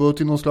Marlborough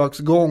till någon slags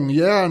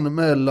gångjärn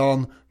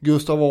mellan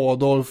Gustav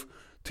Adolf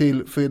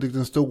till Fredrik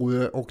den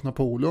store och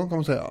Napoleon, kan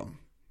man säga.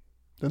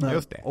 Den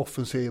här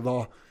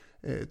offensiva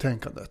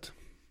tänkandet.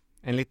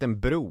 En liten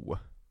bro.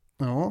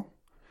 Ja,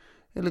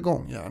 eller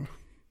gångjärn.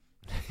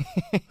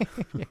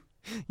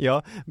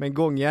 Ja, men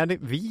gångjärn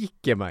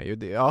viker man ju.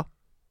 Ja.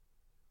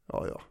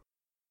 Ja.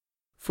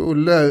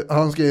 Fuller,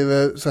 han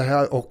skriver så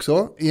här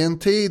också: i en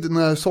tid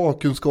när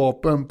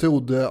sakkunskapen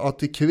trodde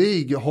att i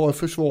krig har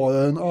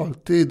försvararen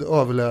alltid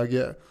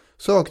överläge,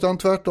 sökte han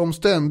tvärtom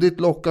ständigt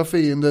locka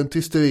fienden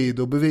till strid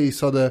och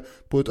bevisade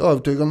på ett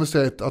övertygande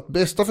sätt att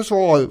bästa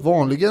försvar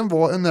vanligen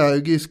var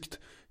energiskt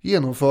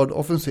genomförd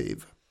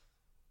offensiv.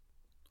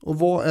 Och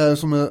vad är det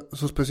som är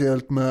så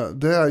speciellt med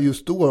det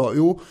just då?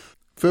 Jo,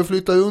 för att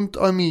flytta runt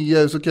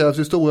arméer så krävs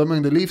ju stora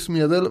mängder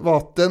livsmedel,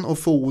 vatten och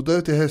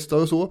foder till hästar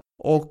och så.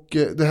 Och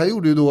det här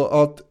gjorde ju då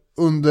att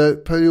under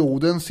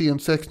perioden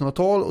sent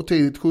 1600-tal och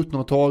tidigt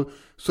 1700-tal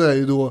så är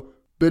ju då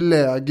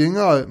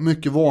belägringar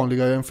mycket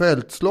vanligare än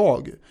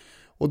fältslag.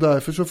 Och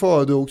därför så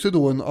föredrogs ju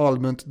då en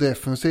allmänt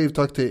defensiv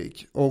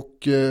taktik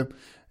och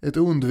ett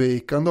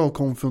undvikande av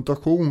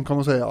konfrontation, kan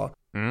man säga.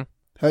 Mm.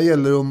 Här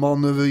gäller det att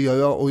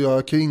manövrera och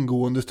göra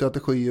kringgående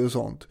strategier och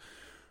sånt.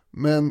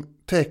 Men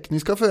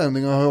tekniska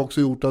förändringar har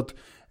också gjort att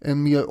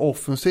en mer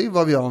offensiv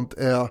variant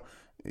är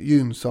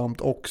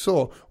gynnsamt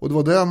också. Och det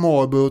var där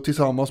Marlborough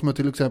tillsammans med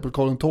till exempel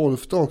Karl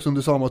XII också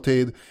under samma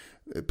tid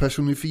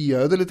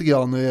personifierade lite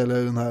grann när det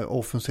gäller den här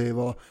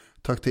offensiva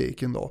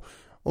taktiken då.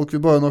 Och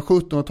vid början av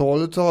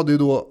 1700-talet så hade ju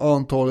då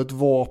antalet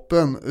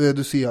vapen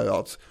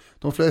reducerats.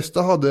 De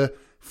flesta hade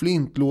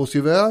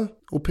flintlåsgevär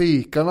och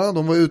pikarna,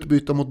 de var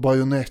utbytta mot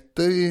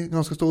bajonetter i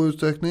ganska stor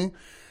utsträckning.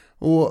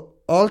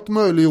 Och allt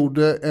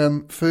möjliggjorde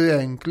en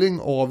förenkling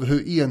av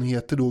hur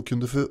enheter då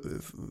kunde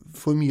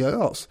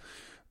formeras.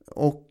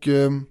 Och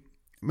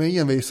med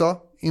envisa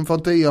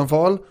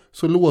infanterianfall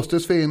så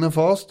låstes fienden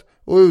fast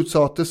och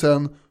utsattes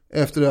sen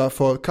efter det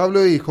för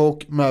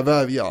kavallerichock med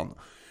värjan.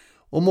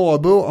 Och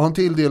Marlborough, han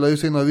tilldelar ju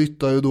sina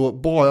ryttare då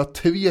bara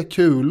 3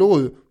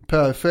 kulor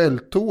per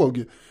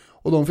fälttåg.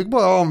 Och de fick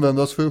bara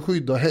användas för att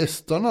skydda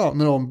hästarna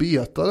när de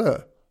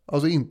betade.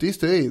 Alltså inte i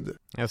strid.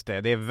 Just det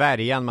är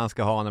värjan man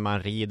ska ha när man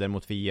rider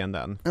mot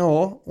fienden.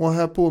 Ja, och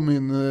här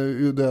påminner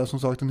ju det som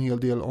sagt en hel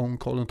del om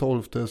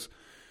Karl XIIs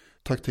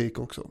taktik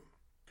också.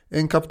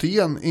 En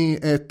kapten i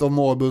ett av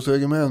Marlboroughs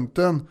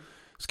regementen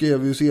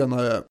skrev ju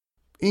senare: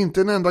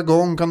 inte en enda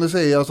gång kan det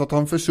sägas att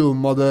han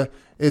försummade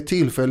ett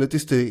tillfälle till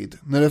strid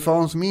när det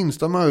fanns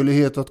minsta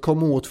möjlighet att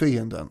komma åt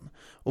fienden.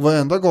 Och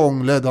varenda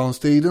gång ledde han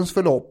stridens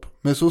förlopp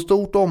med så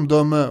stort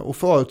omdöme och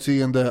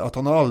förutseende att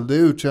han aldrig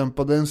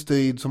utkämpade en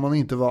strid som han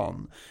inte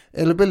vann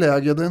eller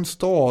belägrade en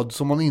stad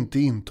som han inte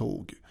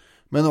intog.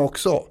 Men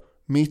också,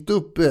 mitt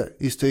uppe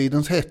i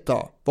stridens hetta,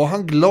 var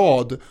han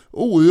glad,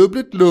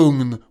 orubbligt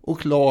lugn och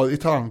klar i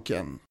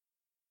tanken.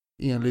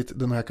 Enligt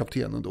den här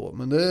kaptenen då.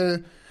 Men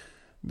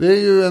det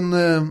är ju en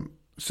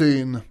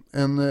syn,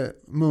 en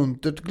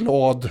muntert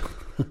glad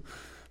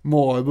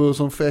Marlborough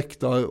som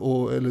fäktar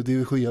eller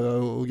dirigerar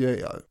och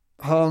grejer.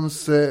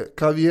 Hans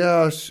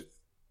karriärs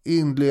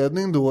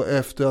inledning då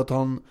efter att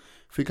han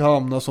fick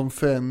hamna som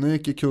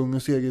fänrik i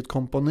kungens eget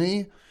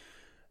kompani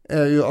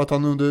är ju att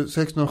han under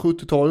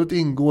 1670-talet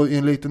ingår i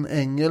en liten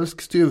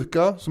engelsk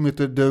styrka som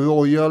heter The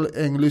Royal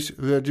English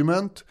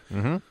Regiment,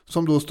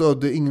 som då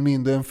stödde ingen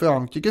mindre än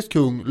Frankrikes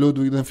kung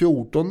Ludvig den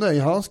 14 i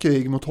hans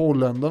krig mot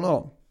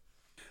holländarna.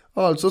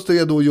 Alltså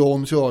stred då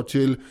John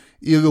Churchill,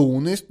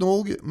 ironiskt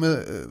nog med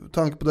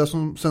tanke på det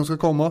som sen ska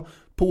komma,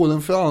 på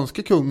den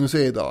franska kungens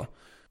sida.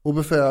 Och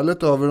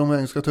befälet över de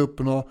engelska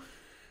trupperna,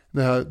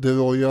 det här The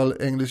Royal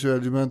English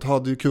Regiment,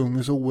 hade ju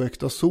kungens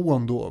oäkta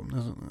son då,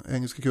 den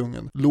engelska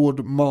kungen,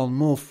 Lord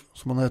Monmouth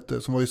som han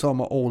hette, som var i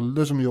samma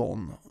ålder som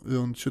John,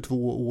 runt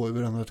 22 år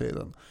vid den här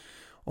tiden.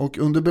 Och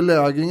under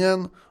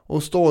belägringen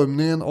och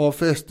stormningen av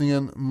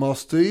fästningen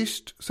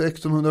Maastricht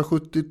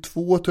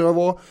 1672 tror jag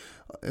var,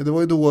 det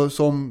var ju då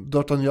som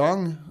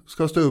D'Artagnan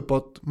ska stå upp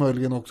att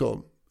möjligen också,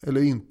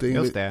 eller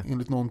inte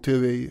enligt någon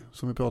teori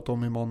som vi pratade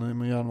om i Mannen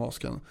med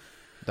järnmasken.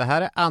 Det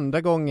här är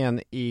andra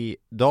gången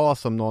idag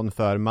som någon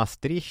för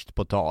Maastricht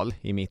på tal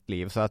i mitt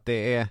liv. Så att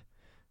det är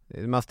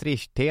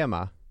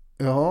Maastricht-tema.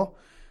 Ja,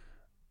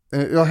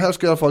 här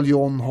ska i alla fall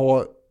John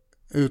ha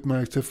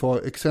utmärkt sig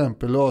för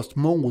exempellöst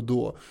mod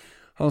då.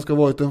 Han ska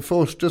ha varit den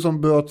första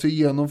som bröt sig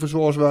igenom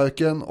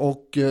försvarsverken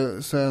och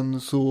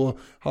sen så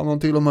hann han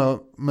till och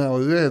med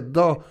att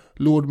rädda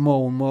Lord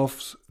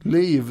Monmouths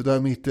liv där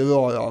mitt i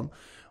röran.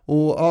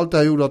 Och allt det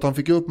här gjorde att han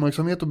fick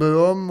uppmärksamhet och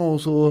beröm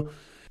och så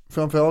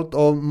framförallt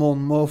av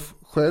Monmouth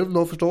själv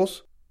då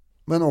förstås.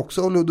 Men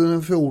också av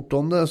Ludvig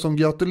XIV som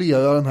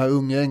gratulerar den här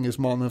unga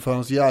engelsmannen för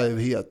hans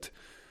djärvhet.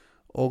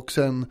 Och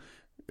sen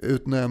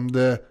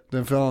utnämnde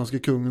den franske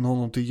kungen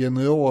honom till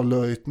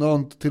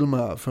generallöjtnant till och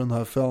med för den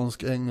här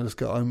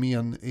fransk-engelska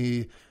armén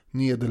i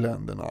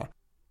Nederländerna.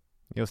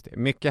 Just det,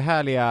 mycket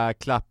härliga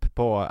klapp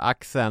på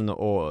axeln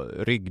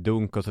och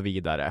ryggdunk och så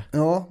vidare.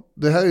 Ja,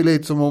 det här är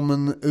lite som om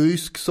en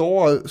rysk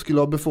tsar skulle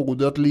ha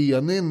befordrat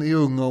Lenin i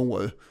unga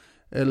år.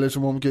 Eller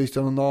som om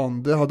Kristian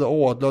II hade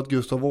adlat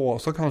Gustav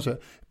Vasa kanske.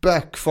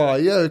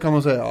 Backfire kan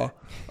man säga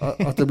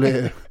att det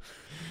blir.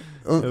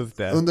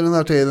 Under den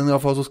här tiden i alla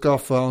fall så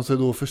skaffar han sig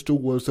då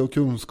förståelse och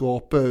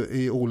kunskaper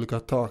i olika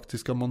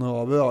taktiska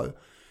manövrar.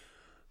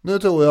 Nu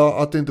tror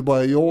jag att det inte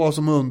bara är jag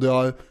som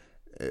undrar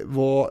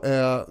vad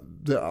är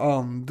det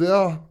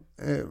andra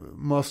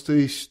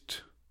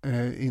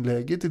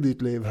Maastricht-inlägget i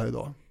ditt liv här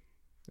idag?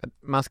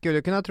 Man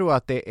skulle kunna tro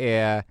att det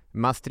är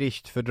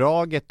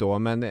Maastricht-fördraget då,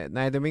 men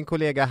nej, det är min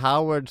kollega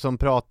Howard som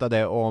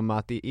pratade om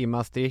att i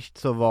Maastricht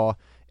så var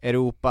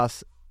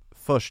Europas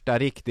första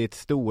riktigt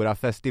stora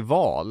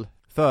festival,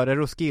 före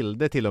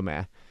Roskilde till och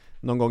med,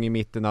 någon gång i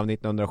mitten av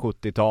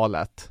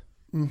 1970-talet.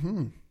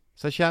 Mm-hmm.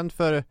 Så känd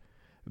för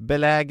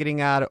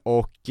belägringar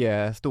och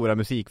stora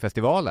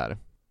musikfestivaler.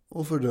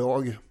 Och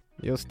fördrag.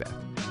 Just det.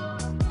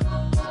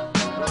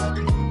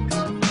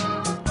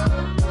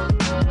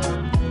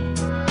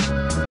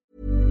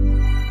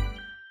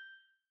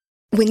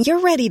 When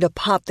you're ready to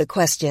pop the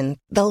question,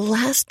 the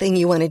last thing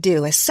you want to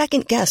do is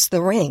second-guess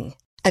the ring.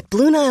 At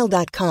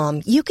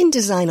BlueNile.com, you can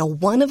design a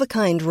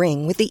one-of-a-kind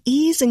ring with the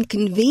ease and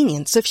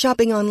convenience of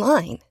shopping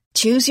online.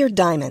 Choose your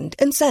diamond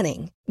and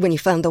setting. When you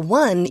find the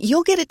one,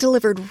 you'll get it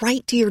delivered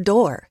right to your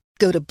door.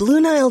 Go to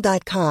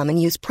BlueNile.com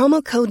and use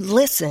promo code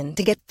LISTEN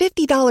to get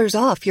 $50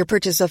 off your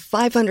purchase of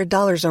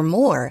 $500 or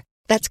more.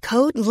 That's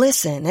code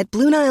LISTEN at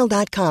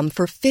BlueNile.com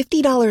for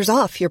 $50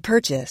 off your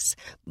purchase.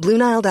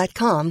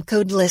 BlueNile.com,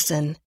 code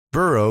LISTEN.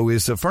 Burrow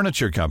is a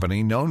furniture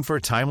company known for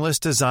timeless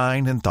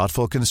design and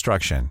thoughtful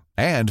construction,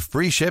 and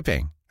free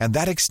shipping, and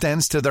that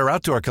extends to their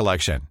outdoor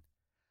collection.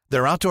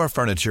 Their outdoor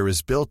furniture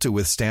is built to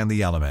withstand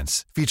the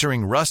elements,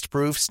 featuring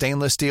rust-proof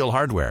stainless steel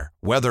hardware,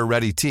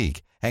 weather-ready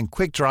teak, and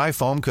quick-dry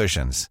foam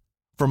cushions.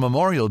 For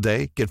Memorial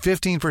Day, get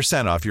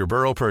 15% off your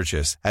Burrow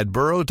purchase at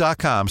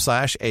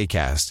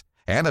burrow.com/ACAST,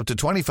 and up to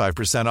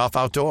 25% off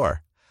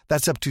outdoor.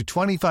 That's up to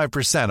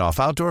 25% off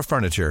outdoor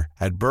furniture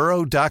at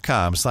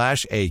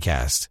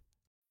burrow.com/ACAST.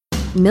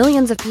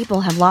 Millions of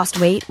people have lost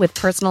weight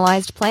with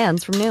personalized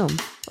plans from Noom.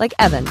 Like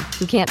Evan,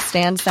 who can't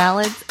stand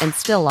salads and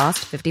still lost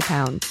 50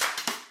 pounds.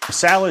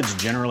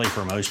 Salads generally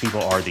for most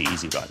people are the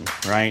easy button,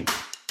 right?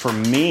 For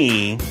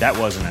me, that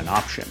wasn't an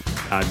option.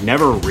 I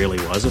never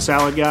really was a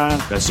salad guy.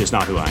 That's just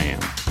not who I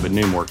am. But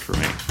Noom worked for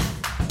me.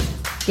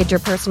 Get your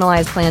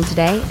personalized plan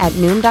today at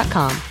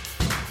Noom.com.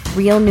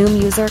 Real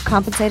Noom user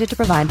compensated to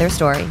provide their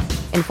story.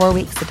 In 4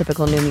 weeks, the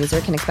typical Noom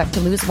user can expect to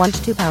lose 1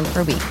 to 2 pounds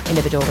per week.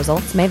 Individual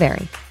results may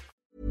vary.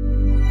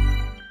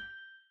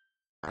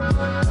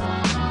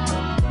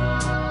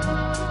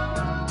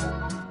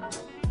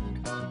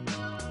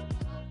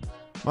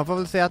 Man får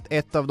väl säga att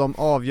ett av de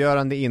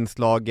avgörande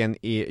inslagen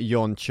i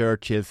John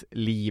Churchills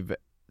liv,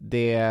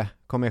 det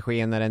kommer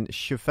ske när den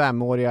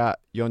 25-åriga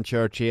John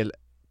Churchill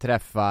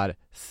träffar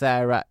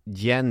Sarah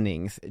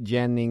Jennings.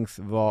 Jennings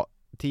var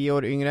 10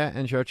 år yngre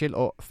än Churchill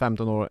och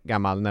 15 år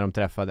gammal när de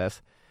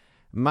träffades.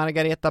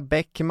 Margareta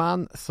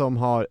Beckman, som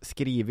har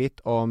skrivit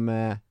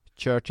om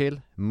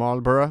Churchill,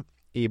 Marlborough,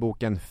 i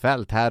boken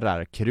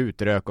Fältherrar,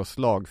 krutrök och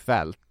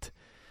slagfält,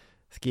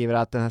 skriver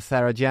att den här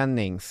Sarah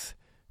Jennings,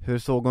 hur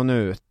såg hon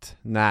ut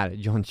när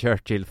John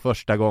Churchill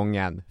första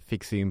gången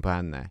fick syn på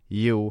henne?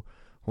 Jo,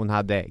 hon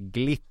hade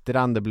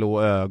glittrande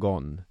blå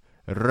ögon,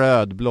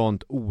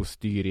 rödblont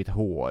ostyrigt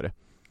hår.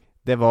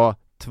 Det var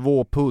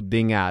 2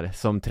 puddingar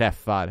som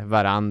träffar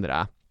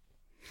varandra.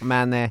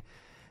 Men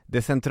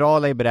det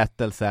centrala i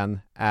berättelsen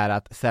är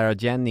att Sarah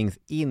Jennings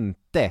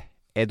inte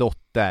är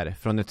dotter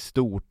från ett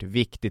stort,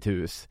 viktigt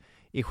hus.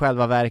 I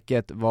själva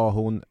verket var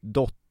hon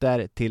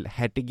dotter till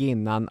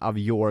hertiginnan av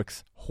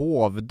Yorks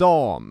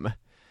hovdam.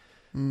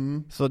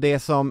 Så det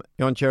som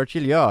John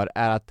Churchill gör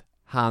är att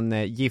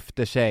han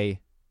gifter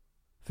sig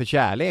för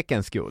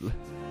kärlekens skull.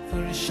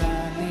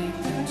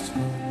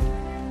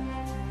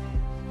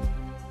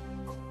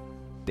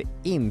 Det är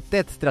inte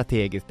ett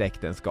strategiskt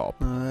äktenskap.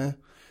 Nej,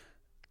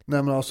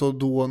 men alltså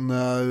då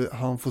när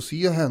han får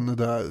se henne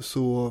där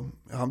så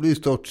han blir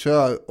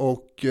störtkär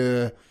och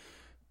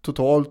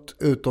totalt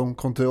utom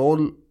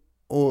kontroll,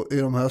 och i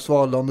de här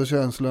svallande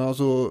känslorna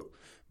så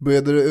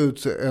breder det ut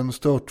sig en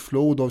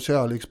störtflod av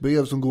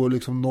kärleksbrev som går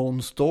liksom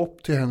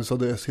non-stop till hennes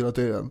adress hela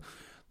tiden.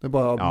 Det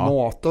bara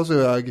matas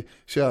iväg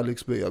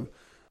kärleksbrev.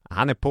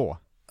 Han är på.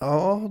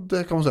 Ja,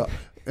 det kan man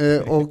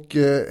säga. Och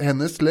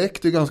hennes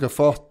släkt är ganska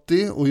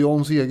fattig och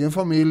Johns egen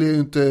familj är ju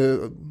inte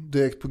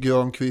direkt på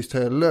grön kvist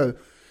heller.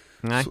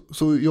 Nej.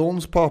 Så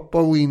Johns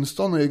pappa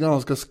Winston är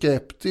ganska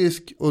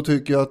skeptisk och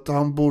tycker att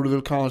han borde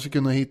väl kanske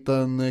kunna hitta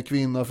en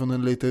kvinna från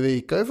en lite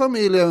rikare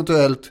familj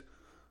eventuellt. Det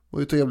var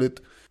ju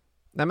trevligt.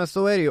 Nej, men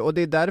så är det ju, och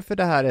det är därför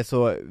det här är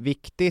så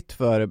viktigt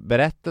för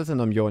berättelsen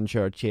om John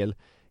Churchill.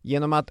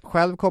 Genom att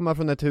själv komma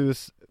från ett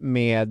hus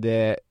med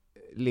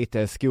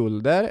lite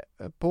skulder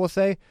på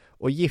sig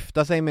och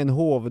gifta sig med en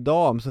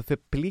hovdam, så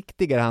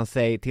förpliktigar han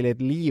sig till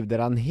ett liv där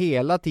han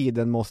hela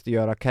tiden måste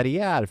göra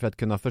karriär för att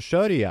kunna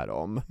försörja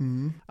dem.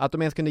 Att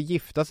de ens kunde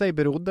gifta sig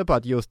berodde på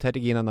att just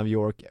hertiginnan av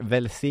York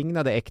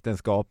välsignade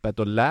äktenskapet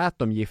och lät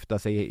dem gifta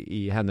sig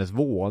i hennes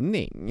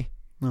våning.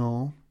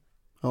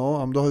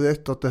 Ja, men du har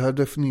rätt att det här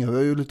definierar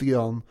ju lite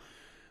grann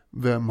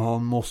vem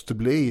han måste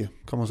bli,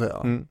 kan man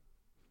säga.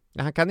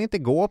 Han kan inte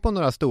gå på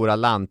några stora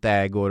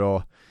lantägor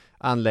och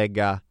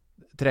anlägga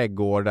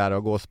trädgårdar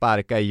och gå och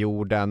sparka i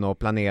jorden och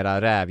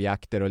planera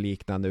rävjakter och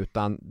liknande,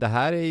 utan det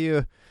här är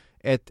ju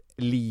ett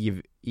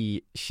liv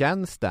i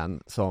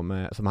tjänsten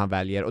som han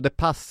väljer, och det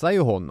passar ju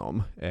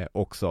honom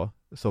också,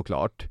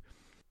 såklart.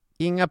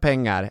 Inga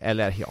pengar,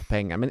 eller ja,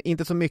 pengar, men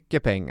inte så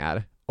mycket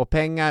pengar, och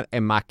pengar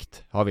är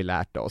makt, har vi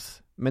lärt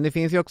oss. Men det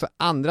finns ju också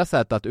andra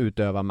sätt att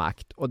utöva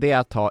makt, och det är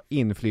att ha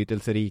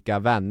inflytelserika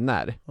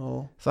vänner.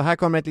 Så här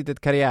kommer ett litet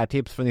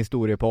karriärtips från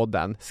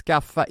Historiepodden.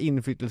 Skaffa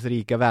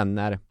inflytelserika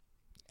vänner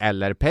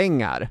eller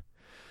pengar.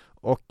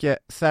 Och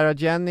Sarah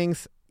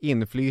Jennings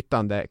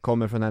inflytande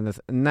kommer från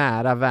hennes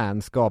nära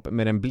vänskap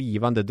med den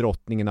blivande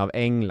drottningen av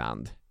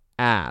England,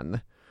 Anne.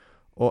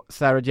 Och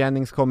Sarah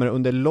Jennings kommer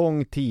under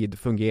lång tid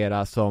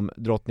fungera som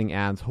drottning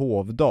Annes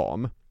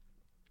hovdam.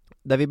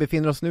 Där vi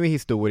befinner oss nu i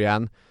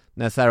historien,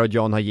 när Sarah och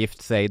John har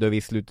gift sig, då är vi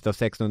i slutet av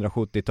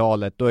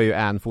 1670-talet, då är ju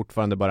Anne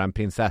fortfarande bara en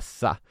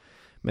prinsessa.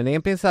 Men det är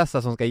en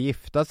prinsessa som ska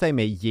gifta sig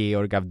med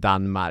Georg av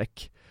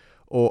Danmark.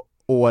 Och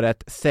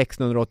året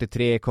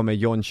 1683 kommer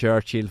John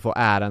Churchill få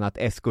äran att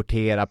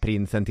eskortera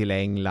prinsen till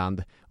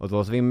England. Och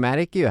så vi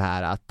märker ju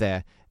här att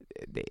det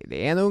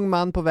är en ung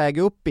man på väg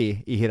upp i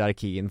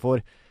hierarkin,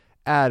 får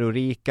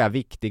ärorika,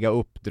 viktiga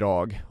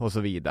uppdrag och så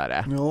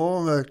vidare.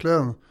 Ja,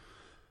 verkligen.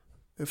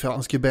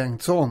 Franske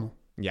Bengtsson.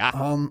 Ja.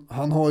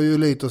 Han har ju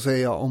lite att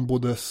säga om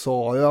både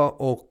Sara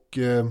och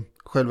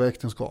själva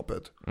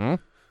äktenskapet.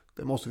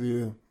 Det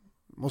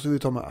måste vi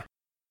ta med.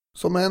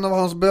 Som en av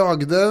hans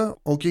bragder,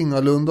 och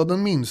ingalunda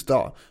den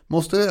minsta,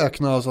 måste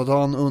räknas att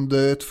han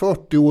under ett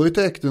 40-årigt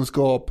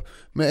äktenskap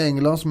med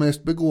Englands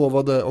mest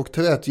begåvade och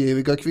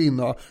trätgiviga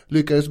kvinna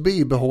lyckades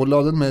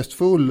bibehålla den mest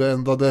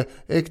fulländade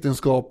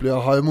äktenskapliga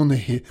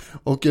harmoni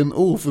och en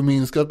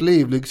oförminskat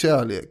livlig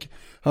kärlek.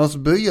 Hans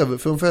brev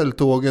från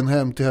fälttågen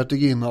hem till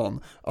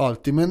hertiginnan,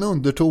 alltid med en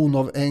underton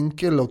av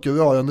enkel och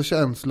rörande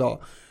känsla,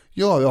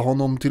 göra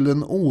honom till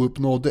den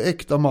ouppnådde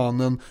äkta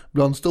mannen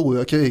bland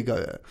stora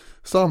krigare.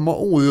 Samma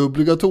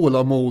orubbliga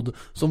tålamod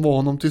som var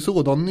honom till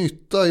sådan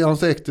nytta i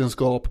hans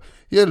äktenskap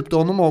hjälpte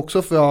honom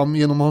också fram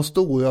genom hans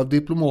stora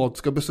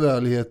diplomatiska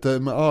besvärligheter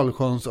med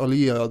allsköns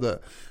allierade,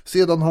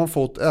 sedan han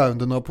fått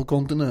ärendena på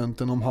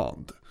kontinenten om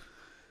hand.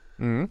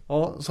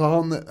 Ja, så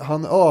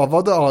han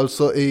övade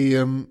alltså i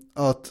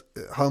att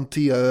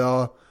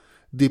hantera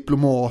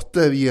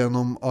diplomater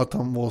genom att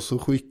han var så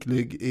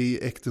skicklig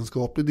i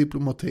äktenskaplig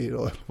diplomati då,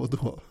 eller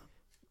vadå?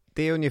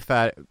 Det är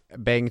ungefär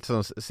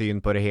Bengtssons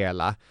syn på det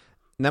hela.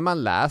 När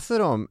man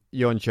läser om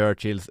John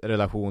Churchills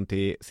relation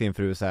till sin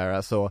fru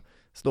Sarah, så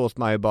slås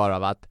man ju bara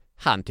av att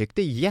han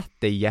tyckte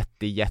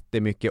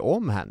jättemycket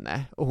om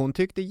henne, och hon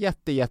tyckte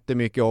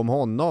jättemycket om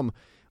honom.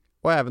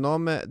 Och även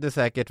om det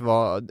säkert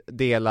var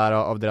delar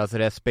av deras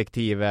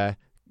respektive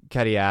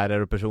karriärer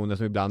och personer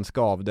som ibland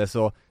skavde,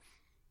 så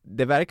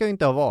det verkar ju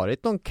inte ha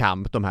varit någon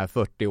kamp de här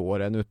 40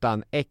 åren,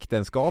 utan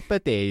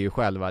äktenskapet är ju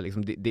själva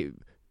liksom,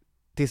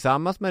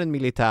 tillsammans med den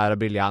militära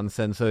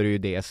briljansen, så är det ju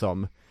det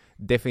som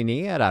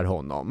definierar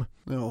honom.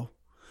 Ja,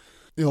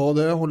 det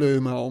håller jag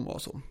ju med om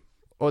alltså.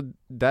 Och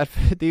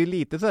därför, det är ju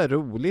lite så här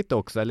roligt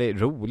också, eller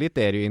roligt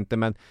är det ju inte,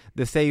 men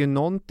det säger ju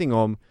någonting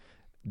om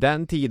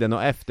den tiden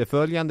och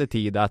efterföljande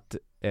tid att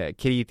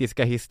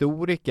kritiska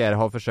historiker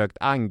har försökt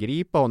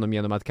angripa honom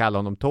genom att kalla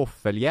honom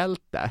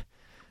toffelhjälte.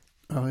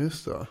 Ja,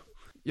 just det.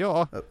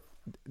 Ja,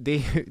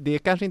 det är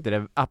kanske inte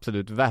det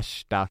absolut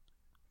värsta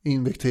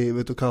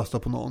invektivet att kasta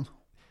på någon.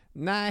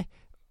 Nej,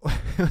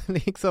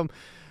 liksom,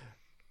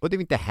 och det är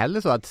inte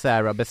heller så att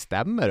Sarah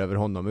bestämmer över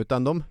honom,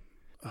 utan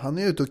han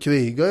är ute och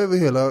krigar över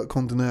hela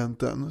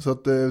kontinenten, så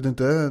att det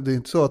är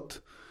inte så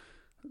att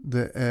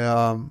det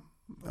är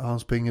han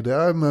springer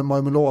där med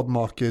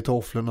marmeladmackor i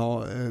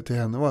tofflorna till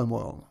henne varje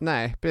morgon.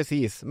 Nej,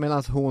 precis.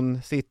 Medan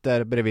hon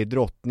sitter bredvid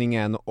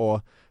drottningen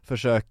och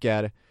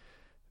försöker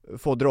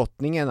få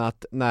drottningen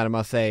att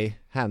närma sig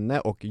henne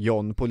och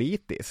John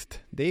politiskt.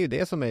 Det är ju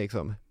det som är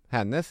liksom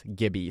hennes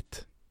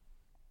gebit.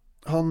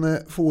 Han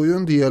får ju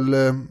en del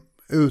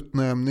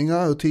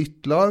utnämningar och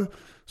titlar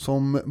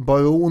som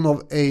baron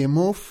av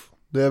Weymouth.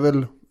 Det är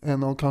väl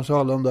en av kanske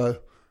alla de där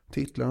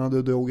titlarna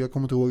du drog, jag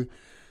kommer inte ihåg.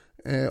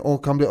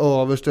 Och han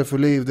blir överste för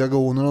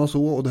livdragonerna och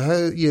så. Och det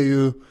här ger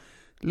ju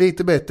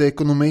lite bättre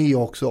ekonomi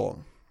också.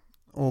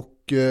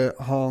 Och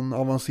han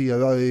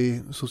avancerar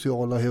i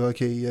sociala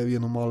hierarkier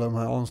genom alla de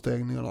här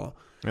ansträngningarna.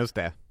 Just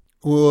det.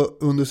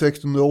 Och under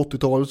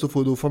 1680-talet så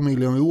får då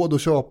familjen råd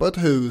att köpa ett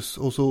hus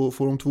och så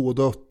får de 2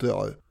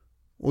 döttrar.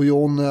 Och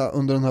John är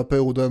under den här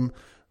perioden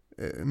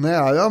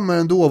nära med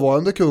den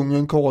dåvarande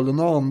kungen Karl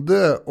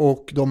II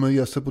och de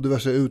reser på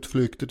diverse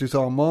utflykter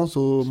tillsammans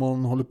och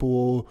man håller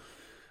på och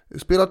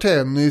spelar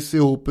tennis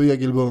ihop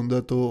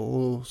regelbundet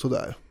och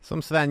sådär.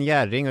 Som Sven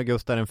Jerring och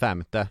Gustav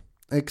V.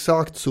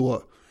 Exakt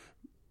så.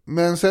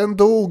 Men sen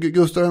dog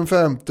Gustav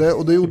V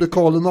och det gjorde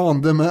Karl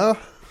II med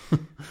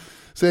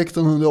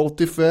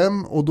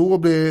 1685 och då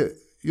blev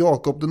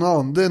Jakob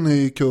II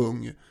ny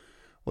kung.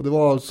 Och det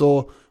var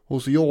alltså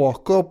hos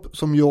Jakob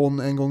som John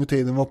en gång i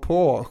tiden var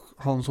page.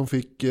 Han som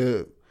fick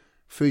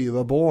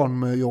 4 barn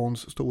med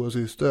Johns stora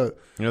syster.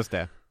 Just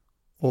det.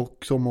 Och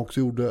som också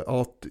gjorde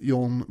att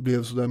John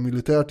blev så där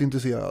militärt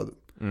intresserad.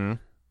 Mm.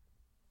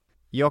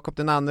 Jakob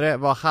II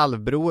var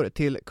halvbror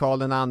till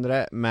Karl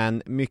II,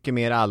 men mycket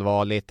mer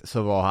allvarligt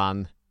så var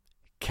han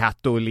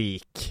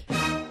katolik.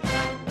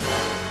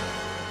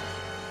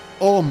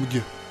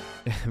 Omg.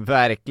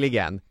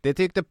 Verkligen. Det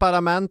tyckte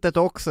parlamentet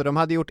också. De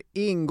hade gjort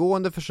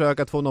ingående försök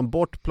att få någon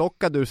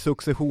bortplockad ur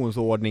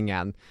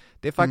successionsordningen.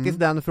 Det är faktiskt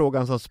den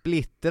frågan som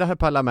splittrar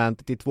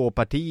parlamentet i 2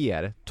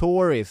 partier.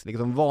 Tories,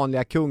 liksom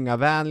vanliga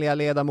kungavänliga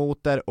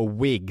ledamoter,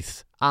 och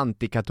Whigs,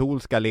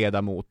 antikatolska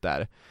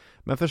ledamoter.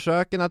 Men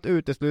försöken att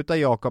utesluta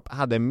Jakob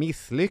hade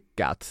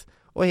misslyckats.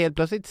 Och helt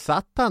plötsligt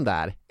satt han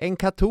där, en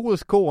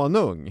katolsk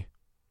konung.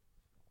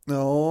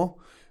 Ja,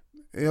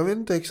 jag vet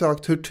inte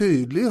exakt hur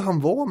tydlig han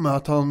var med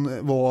att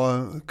han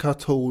var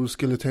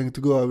katolsk eller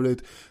tänkte gå över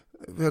dit.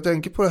 Jag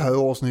tänker på det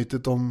här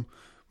avsnittet om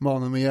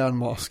mannen med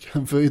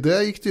järnmasken. För i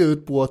det gick det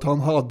ut på att han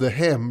hade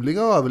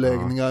hemliga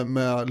överläggningar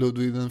med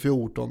Ludvig den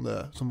 14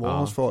 som var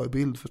hans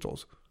förebild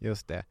förstås.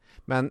 Just det.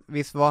 Men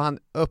visst var han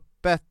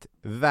öppet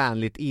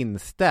vänligt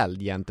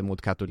inställd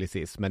gentemot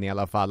katolicismen i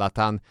alla fall, att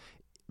han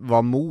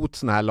var mot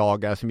såna här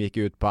lagar som gick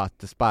ut på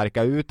att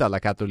sparka ut alla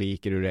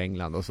katoliker ur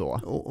England och så.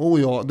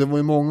 Ja, det var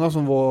ju många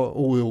som var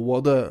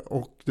oroade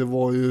och det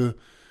var ju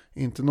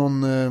inte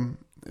någon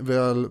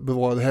väl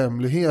bevarad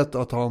hemlighet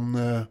att han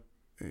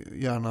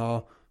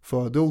gärna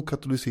föredrog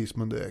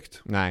katolicismen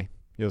direkt. Nej,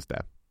 just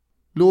det.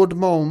 Lord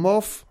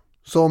Monmouth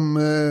som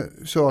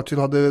Churchill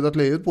hade räddat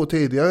livet på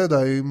tidigare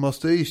där i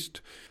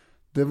Maastricht,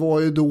 det var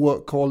ju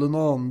då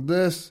Karl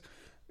IIs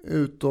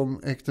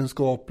utom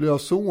äktenskapliga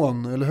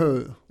son, eller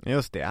hur?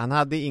 Just det, han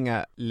hade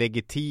inga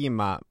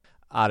legitima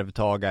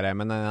arvtagare,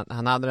 men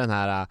han hade den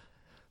här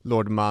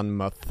Lord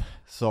Monmouth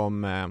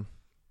som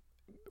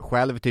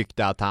själv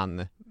tyckte att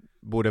han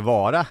borde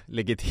vara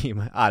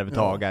legitim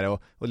arvtagare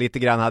och lite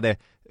grann hade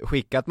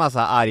skickat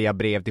massa arga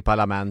brev till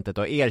parlamentet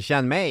och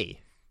erkänn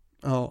mig.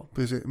 Ja,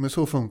 precis. Men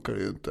så funkar det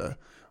ju inte.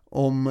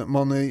 Om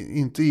man är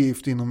inte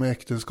gift inom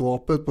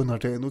äktenskapet på den här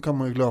tiden, då kan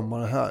man ju glömma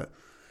det här.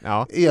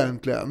 Ja.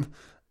 Egentligen.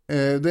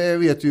 Det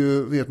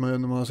vet man ju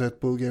när man har sett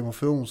på Game of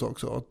Thrones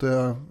också. Att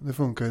det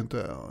funkar ju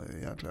inte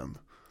egentligen.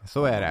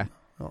 Så är det.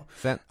 Ja.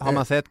 Sen har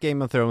man sett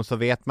Game of Thrones så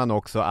vet man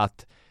också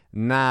att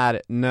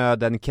när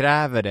nöden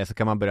kräver det så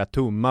kan man börja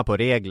tumma på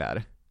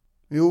regler.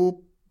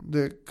 Jo,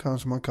 det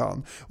kanske man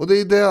kan. Och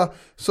det är det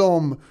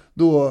som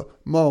då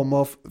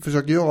Monmouth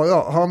försöker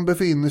göra. Han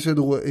befinner sig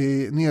då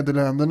i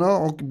Nederländerna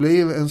och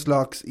blir en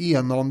slags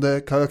enande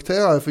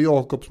karaktär för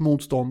Jakobs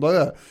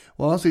motståndare.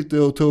 Och han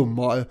sitter och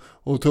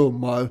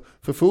tummar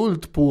för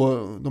fullt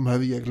på de här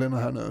reglerna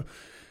här nu.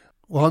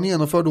 Och han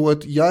genomför då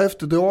ett djärvt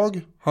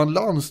drag. Han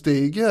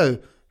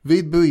landstiger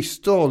vid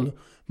Bristol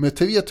med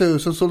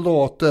 3000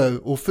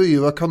 soldater och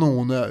 4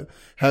 kanoner.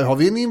 Här har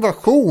vi en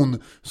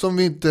invasion som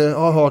vi inte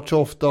har hört så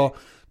ofta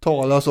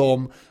talas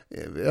om.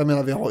 Jag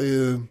menar, vi har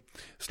ju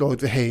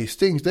slagit vid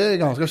Hastings, det är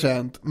ganska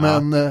känt.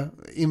 Men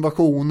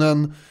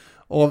invasionen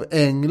av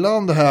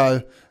England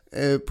här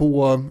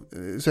på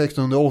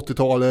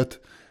 1680-talet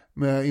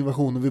med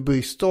invasionen vid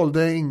Bristol,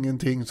 det är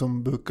ingenting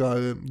som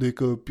brukar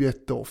dyka upp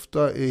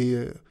jätteofta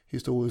i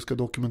historiska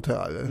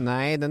dokumentärer.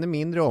 Nej, den är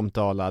mindre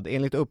omtalad.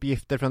 Enligt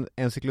uppgifter från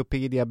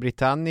Encyclopedia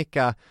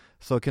Britannica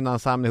så kunde han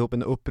samla ihop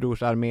en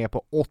upprorsarmé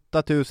på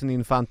 8000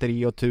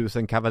 infanteri och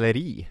 1000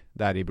 kavalleri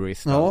där i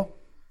Bristol. Ja,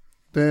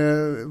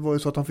 det var ju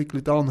så att han fick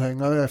lite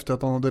anhängare efter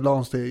att han hade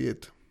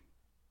landstigit.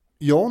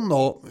 John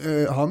då,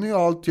 han är ju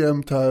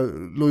alltjämt här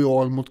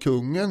lojal mot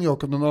kungen,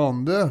 Jakob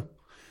II.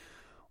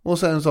 Och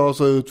sen så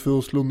alltså ut för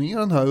att slå ner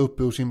den här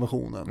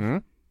upprorsinvasionen.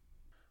 Mm.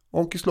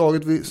 Och i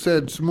slaget vid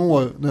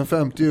Sedgemoor den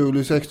 5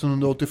 juli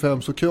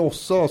 1685 så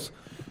krossas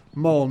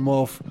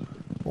Monmouth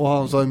och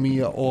hans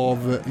armé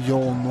av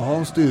John och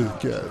hans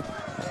styrkor.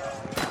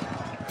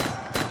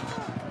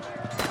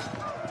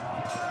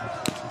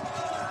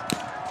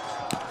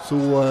 Så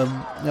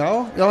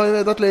ja, jag har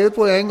räddat livet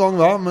på det en gång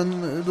va,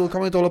 men då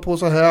kan man inte hålla på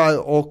så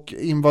här och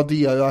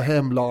invadera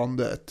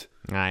hemlandet.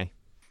 Nej,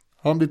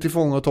 Han blir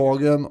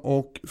tillfångatagen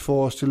och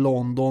förs till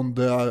London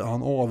där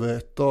han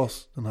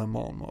avrättas, den här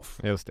Monmouth.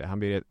 Just det, han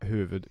blir ett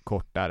huvud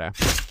kortare.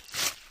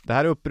 Det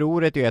här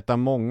upproret är ett av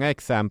många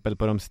exempel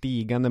på de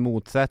stigande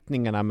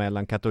motsättningarna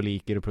mellan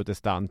katoliker och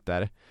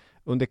protestanter.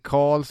 Under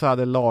Karl så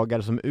hade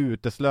lagar som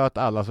uteslöt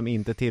alla som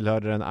inte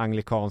tillhörde den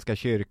anglikanska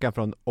kyrkan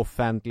från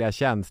offentliga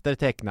tjänster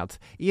tecknats.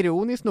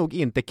 Ironiskt nog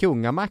inte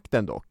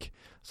kungamakten dock.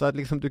 Så att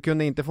liksom, du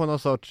kunde inte få någon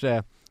sorts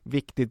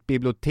viktigt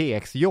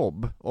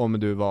biblioteksjobb om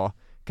du var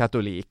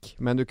katolik.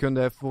 Men du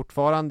kunde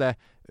fortfarande,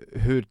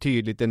 hur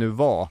tydligt det nu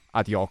var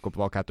att Jakob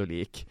var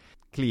katolik,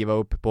 kliva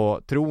upp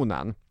på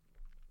tronen.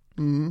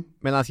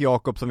 Medan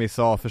Jakob, som vi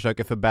sa,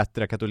 försöker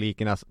förbättra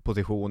katolikernas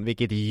position,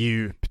 vilket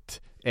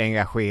djupt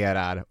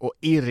engagerar och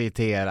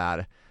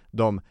irriterar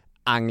de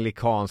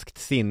anglikanskt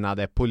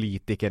sinnade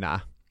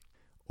politikerna.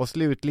 Och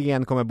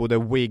slutligen kommer både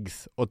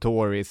Whigs och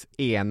Tories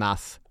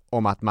enas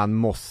om att man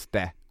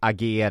måste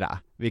agera.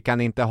 Vi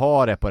kan inte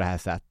ha det på det här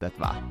sättet,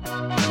 va?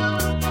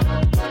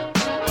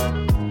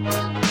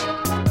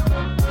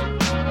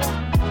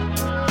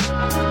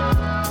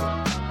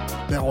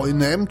 Det har ju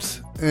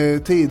nämnts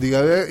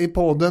tidigare i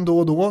podden då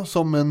och då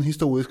som en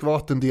historisk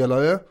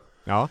vattendelare.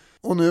 Ja.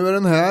 Och nu är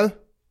den här.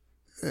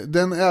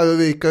 Den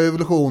ärorika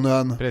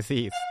revolutionen.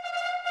 Precis.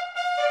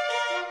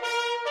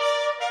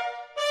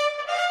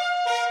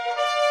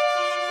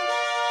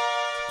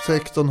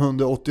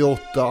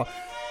 –1688.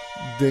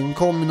 Den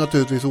kommer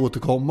naturligtvis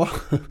återkomma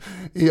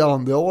i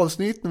andra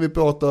avsnitt när vi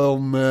pratar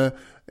om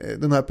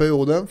den här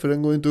perioden, för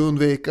den går inte att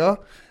undvika.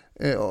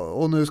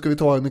 Och nu ska vi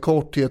ta en i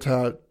korthet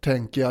här,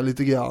 tänker jag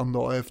lite grann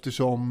då,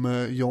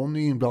 eftersom John är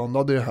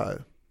inblandad i det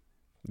här.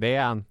 Det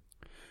är han.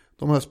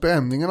 De här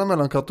spänningarna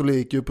mellan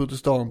katoliker och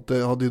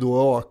protestanter hade ju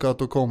då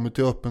ökat och kommit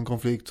till öppen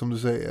konflikt, som du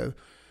säger.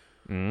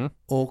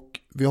 Och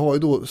vi har ju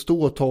då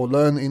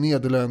ståthållaren i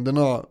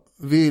Nederländerna,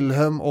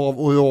 Wilhelm av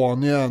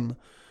Oranien.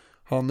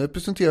 Han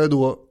representerar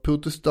då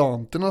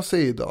protestanternas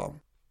sida.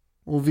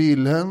 Och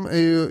Wilhelm är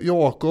ju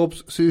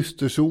Jakobs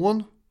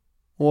systerson,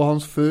 och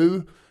hans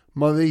fru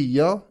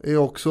Maria är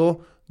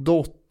också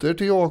dotter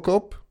till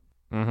Jakob.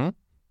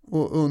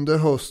 Och under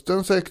hösten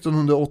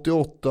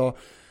 1688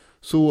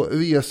 så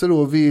reser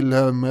då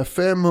Wilhelm med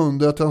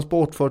 500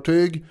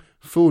 transportfartyg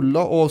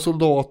fulla av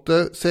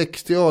soldater,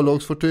 60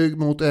 örlogsfartyg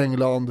mot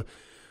England.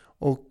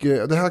 Och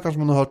det här kanske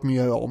man har hört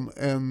mer om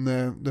än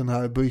den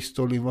här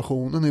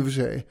Bristol-invasionen i och för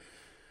sig.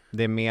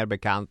 Det är mer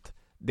bekant.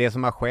 Det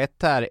som har skett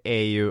här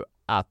är ju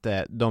att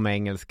de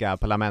engelska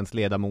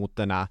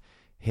parlamentsledamoterna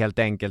helt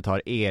enkelt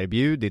har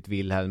erbjudit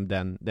Wilhelm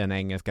den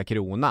engelska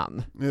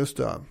kronan. Just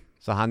det.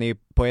 Så han är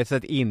på ett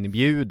sätt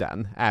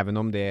inbjuden, även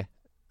om det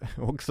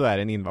också är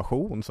en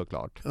invasion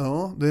såklart.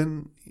 Ja, det är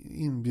en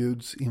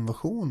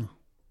inbjudsinvasion.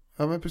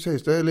 Ja, men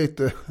precis, det är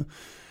lite...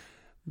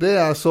 Det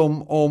är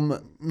som om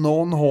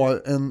någon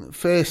har en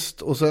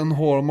fest och sen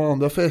har de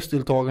andra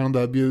festdeltagarna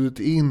där bjudit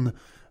in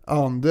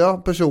andra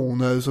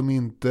personer som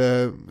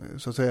inte,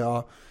 så att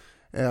säga,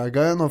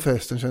 ägaren av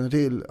festen känner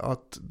till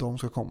att de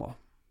ska komma.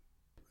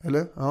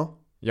 Eller? Ja.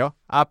 Ja,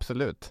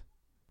 absolut.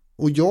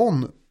 Och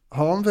John,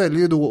 han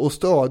väljer då att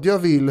stödja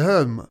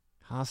Wilhelm.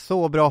 Han har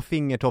så bra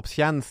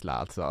fingertoppskänsla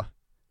alltså.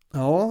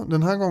 Ja,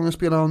 den här gången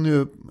spelar han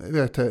ju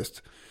rätt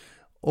häst.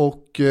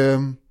 Och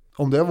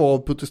om det var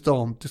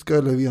protestantiska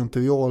eller rent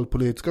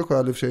realpolitiska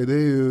skäl i och för sig, det är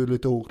ju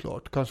lite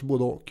oklart. Kanske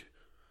både och.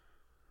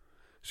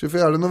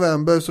 24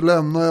 november så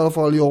lämnar i alla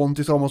fall John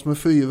tillsammans med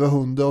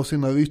 400 av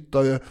sina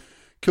ryttare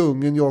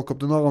kungen Jakob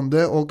den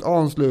andre och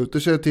ansluter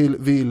sig till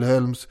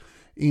Wilhelms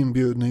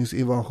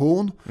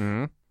inbjudningsinvasion.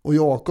 Och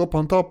Jakob,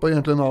 han tappar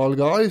egentligen all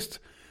geist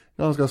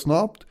ganska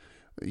snabbt,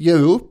 ger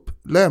upp,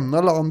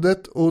 lämnar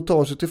landet och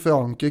tar sig till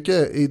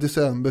Frankrike i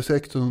december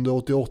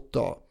 1688.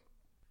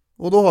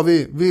 Och då har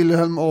vi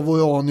Wilhelm av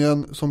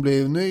Oranien som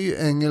blir ny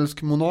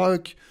engelsk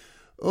monark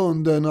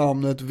under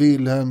namnet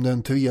Wilhelm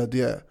den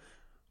tredje.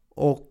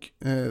 Och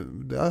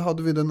där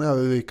hade vi den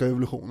ärorika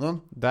revolutionen.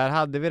 Där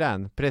hade vi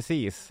den,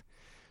 precis.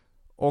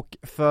 Och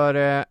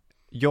för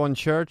John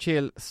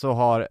Churchill så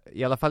har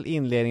i alla fall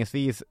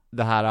inledningsvis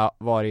det här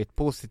varit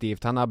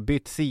positivt. Han har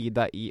bytt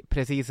sida i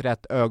precis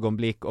rätt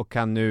ögonblick och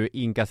kan nu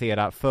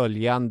inkassera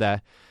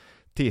följande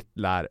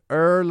titlar.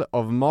 Earl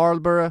of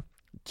Marlborough,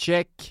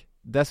 check.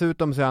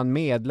 Dessutom så är han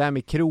medlem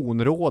i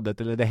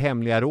kronrådet eller det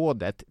hemliga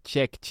rådet.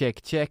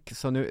 Check.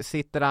 Så nu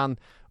sitter han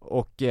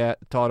och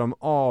tar de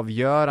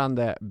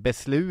avgörande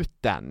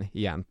besluten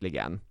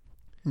egentligen.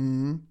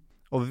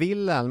 Och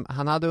Wilhelm,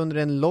 han hade under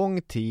en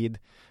lång tid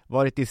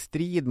varit i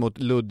strid mot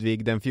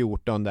Ludvig den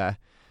 14,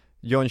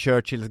 John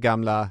Churchills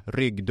gamla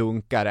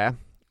ryggdunkare,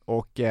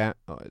 och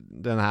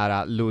den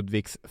här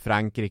Ludvigs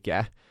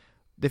Frankrike.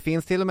 Det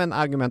finns till och med en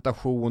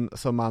argumentation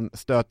som man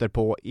stöter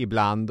på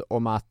ibland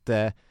om att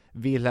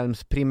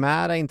Wilhelms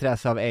primära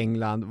intresse av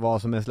England var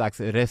som en slags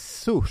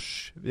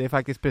resurs. Det är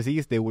faktiskt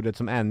precis det ordet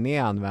som NE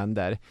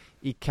använder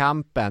i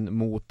kampen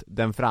mot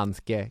den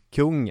franske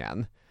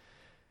kungen.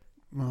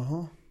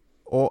 Jaha.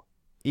 Och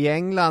I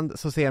England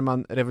så ser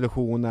man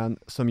revolutionen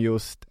som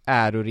just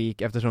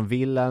ärorik eftersom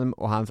Wilhelm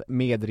och hans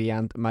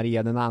medregent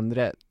Maria den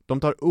andre, de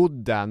tar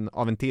udden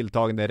av en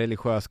tilltagande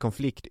religiös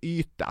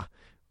konfliktyta.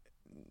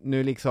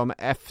 Nu liksom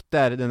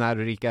efter den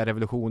ärorika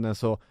revolutionen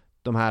så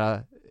de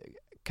här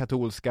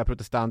katolska,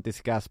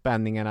 protestantiska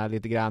spänningarna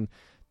lite grann,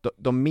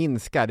 de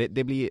minskar,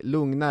 det blir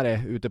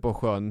lugnare ute på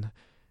sjön.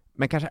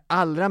 Men kanske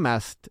allra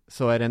mest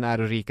så är den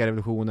ärorika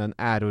revolutionen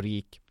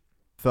ärorik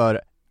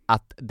för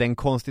att den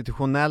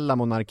konstitutionella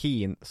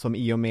monarkin som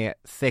i och med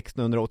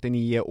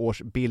 1689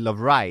 års Bill of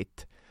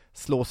Rights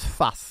slås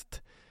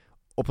fast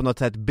och på något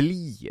sätt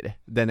blir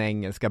den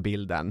engelska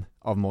bilden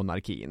av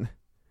monarkin.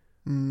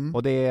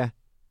 Och det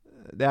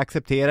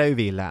accepterar ju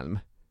Wilhelm.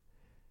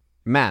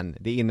 Men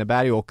det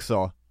innebär ju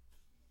också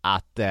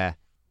att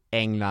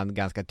England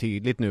ganska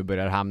tydligt nu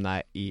börjar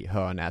hamna i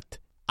hörnet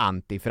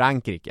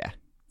anti-Frankrike.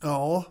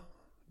 Ja,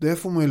 det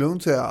får man ju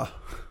lugnt säga.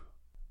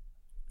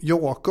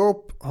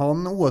 Jakob,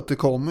 han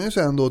återkommer ju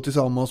sen då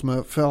tillsammans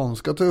med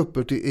franska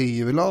trupper till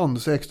Irland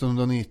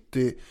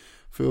 1690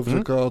 för att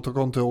försöka ta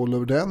kontroll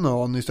över den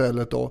ön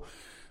istället då.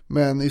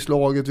 Men i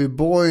slaget vid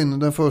Boyne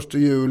den 1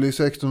 juli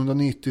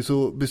 1690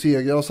 så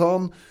besegras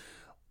han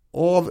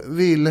av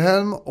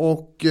Wilhelm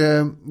och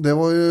det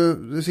var ju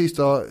det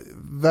sista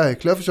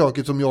verkliga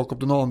försöket som Jakob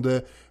den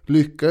andre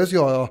lyckades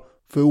göra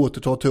för att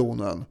återta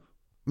tronen.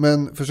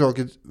 Men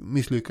försöket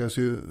misslyckades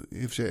ju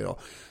i och för sig då.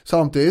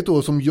 Samtidigt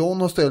då som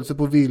John har ställt sig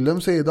på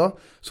Wilhelms sida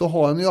så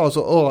har han ju alltså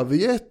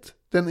övergett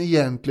den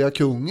egentliga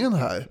kungen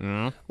här.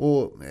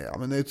 Och ja,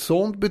 men ett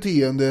sånt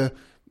beteende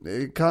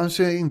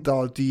kanske inte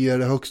alltid ger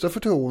det högsta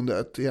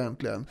förtroendet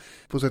egentligen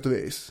på sätt och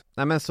vis.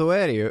 Nej men så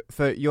är det ju,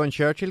 för John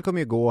Churchill kommer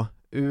ju gå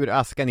ur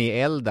askan i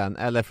elden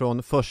eller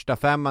från första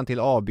femman till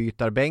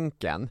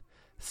avbytarbänken.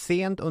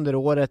 Sent under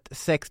året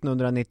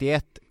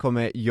 1691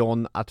 kommer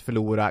John att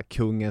förlora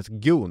kungens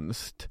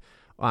gunst.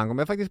 Och han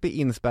kommer faktiskt bli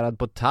inspärrad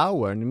på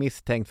Towern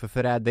misstänkt för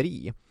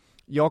förräderi.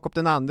 Jakob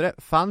den andre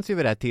fanns ju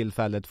vid det här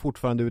tillfället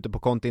fortfarande ute på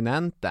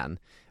kontinenten.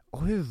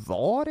 Och hur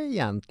var det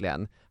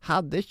egentligen?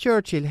 Hade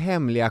Churchill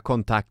hemliga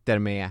kontakter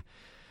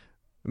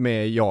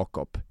med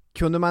Jakob?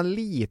 Kunde man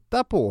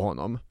lita på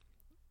honom?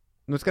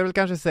 Nu ska det väl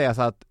kanske sägas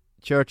att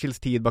Churchills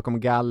tid bakom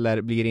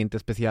galler blir inte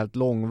speciellt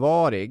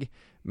långvarig.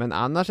 Men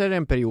annars är det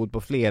en period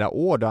på flera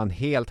år då han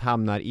helt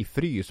hamnar i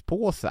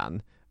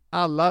fryspåsen.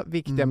 Alla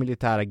viktiga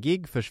militära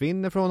gig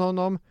försvinner från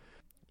honom.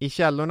 I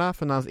källorna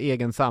från hans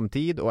egen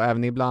samtid och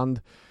även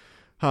ibland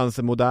hans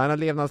moderna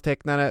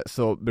levnadstecknare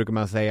så brukar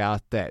man säga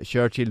att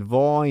Churchill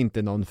var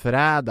inte någon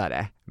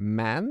förrädare.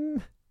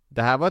 Men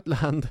det här var ett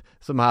land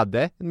som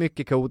hade en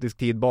mycket kaotisk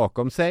tid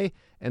bakom sig.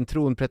 En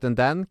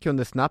tronpretendent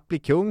kunde snabbt bli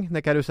kung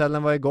när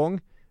karusellen var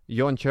igång.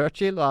 John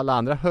Churchill och alla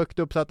andra högt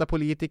uppsatta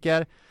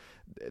politiker,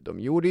 de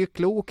gjorde ju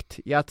klokt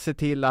i att se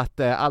till att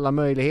alla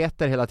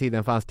möjligheter hela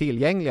tiden fanns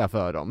tillgängliga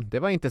för dem. Det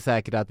var inte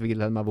säkert att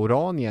Wilhelm av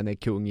Oranien är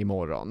kung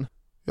imorgon.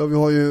 Ja, vi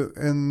har ju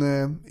en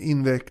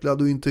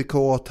invecklad och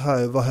intrikat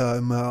härva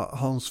här med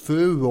hans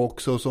fru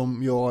också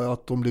som gör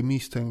att de blir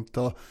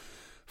misstänkta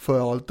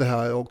för allt det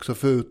här också,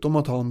 förutom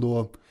att han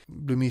då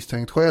blir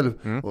misstänkt själv.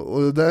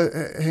 Och det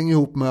där hänger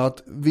ihop med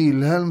att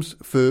Wilhelms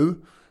fru,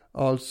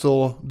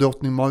 alltså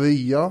drottning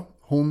Maria,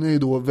 hon är ju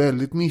då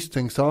väldigt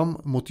misstänksam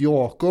mot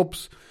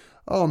Jakobs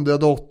andra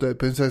dotter,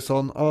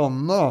 prinsessan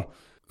Anna,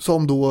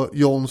 som då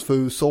Johns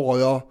fru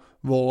Sara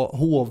var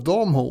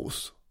hovdam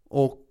hos.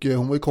 Och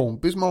hon var ju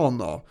kompis med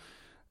Anna.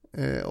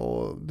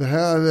 Och det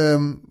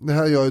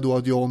här gör ju då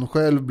att John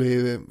själv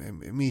blir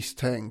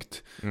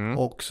misstänkt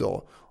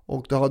också.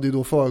 Och det hade ju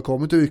då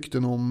förekommit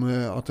rykten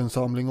om att en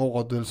samling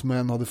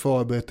adelsmän hade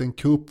förberett en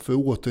kupp för att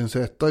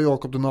återinsätta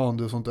Jakob den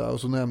andre och sånt där. Och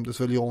så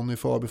nämndes väl John i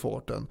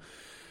förbifarten.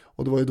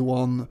 Och det var ju då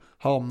han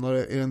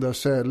hamnade i den där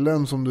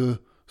cellen som du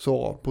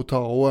sa på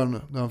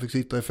Towern där han fick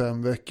sitta i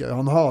 5 veckor.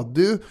 Han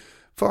hade ju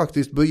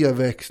faktiskt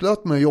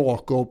brevväxlat med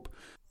Jakob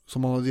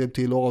som han hade hjälpt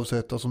till att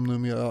avsätta, som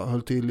numera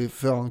höll till i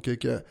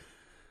Frankrike.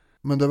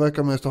 Men det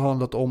verkar mest ha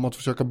handlat om att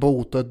försöka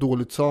bota ett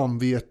dåligt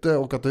samvete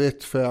och att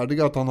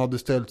rättfärdiga att han hade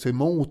ställt sig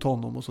mot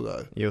honom och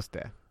sådär. Just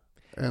det.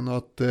 Än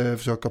att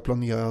försöka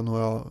planera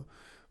några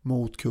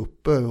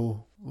motkupper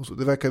och så.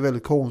 Det verkar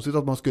väldigt konstigt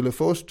att man skulle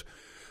först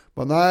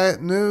bara, nej,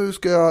 nu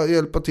ska jag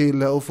hjälpa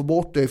till och få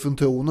bort dig från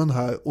tronen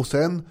här och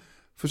sen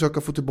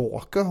försöka få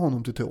tillbaka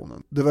honom till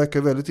tronen. Det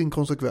verkar väldigt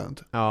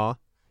inkonsekvent. Ja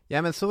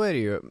men så är det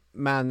ju.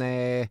 Men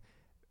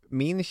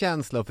min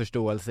känsla och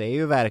förståelse är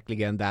ju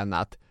verkligen den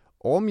att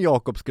om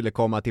Jakob skulle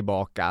komma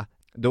tillbaka,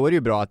 då är det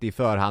ju bra att i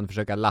förhand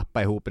försöka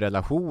lappa ihop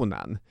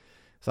relationen.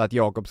 Så att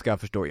Jakob ska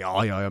förstå,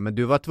 ja, men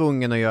du var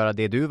tvungen att göra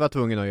det du var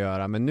tvungen att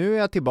göra. Men nu är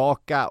jag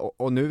tillbaka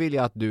och nu vill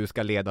jag att du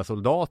ska leda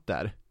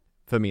soldater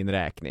för min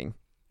räkning.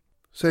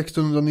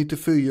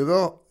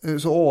 1694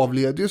 så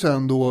avled ju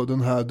sen då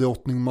den här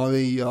drottning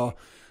Maria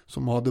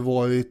som hade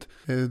varit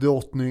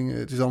drottning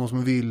tillsammans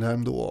med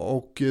Wilhelm då.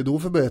 Och då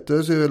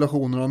förbättrades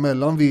relationerna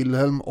mellan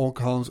Wilhelm och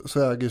hans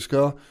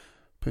svägerska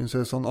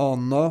prinsessan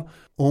Anna.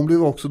 Och hon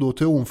blev också då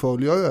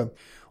tronföljare.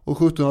 Och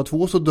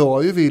 1702 så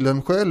dör ju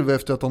Wilhelm själv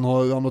efter att han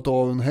har ramlat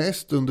av en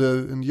häst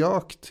under en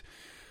jakt.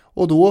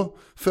 Och då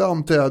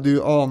framträdde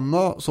ju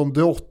Anna som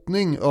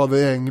drottning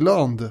över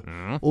England.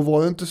 Och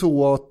var det inte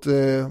så att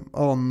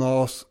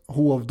Annas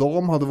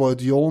hovdam hade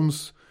varit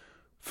Johns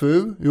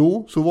fru?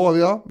 Jo, så var det,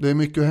 ja. Det är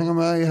mycket att hänga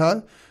med i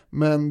här.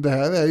 Men det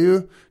här är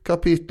ju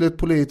kapitlet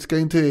politiska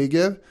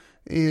intriger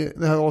i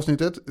det här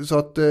avsnittet. Så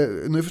att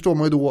nu förstår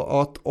man ju då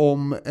att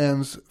om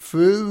ens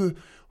fru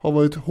har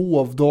varit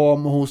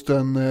hovdam hos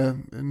den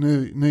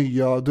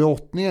nya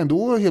drottningen,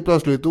 då helt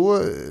plötsligt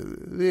då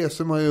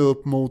reser man ju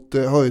upp mot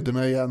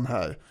höjderna igen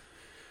här.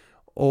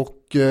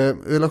 Och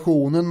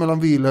relationen mellan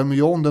Wilhelm och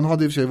John, den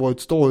hade i och för sig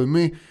varit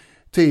stormig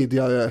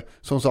tidigare,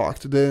 som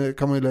sagt. Det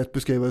kan man ju lätt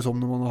beskriva det som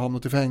när man har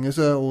hamnat i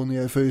fängelse och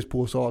ner i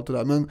fryspåse och allt det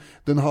där. Men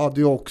den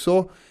hade ju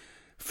också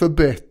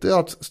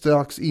förbättrats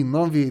strax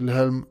innan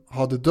Wilhelm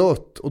hade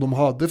dött och de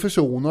hade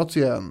försonats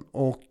igen,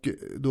 och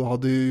då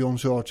hade ju John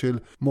Churchill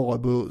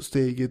Marlborough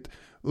stigit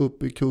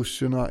upp i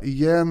kurserna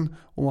igen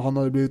och han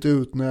hade blivit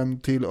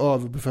utnämnd till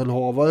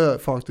överbefälhavare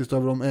faktiskt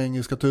över de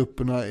engelska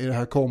trupperna i det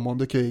här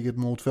kommande kriget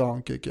mot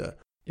Frankrike.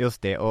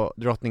 Just det, och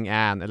drottning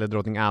Anne, eller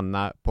drottning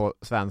Anna på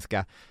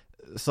svenska,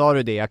 sa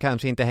du det, jag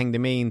kanske inte hängde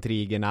med i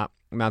intrigerna,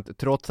 men att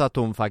trots att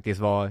hon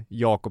faktiskt var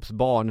Jakobs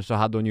barn så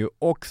hade hon ju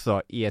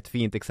också, i ett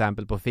fint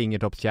exempel på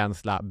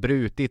fingertoppskänsla,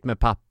 brutit med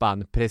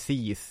pappan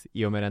precis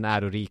i och med den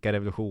ärorika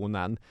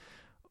revolutionen,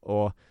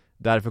 och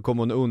därför kom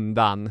hon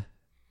undan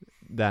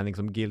den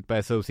liksom guilt by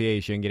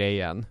association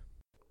grejen.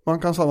 Man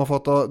kan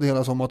sammanfatta det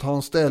hela som att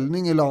hans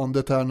ställning i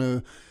landet här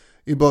nu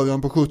i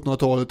början på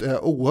 1700-talet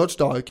är oerhört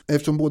stark,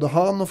 eftersom både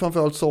han och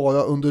framförallt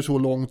Sara under så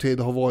lång tid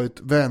har varit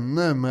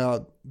vänner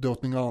med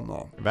drottning Anna.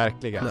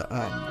 Verkligen.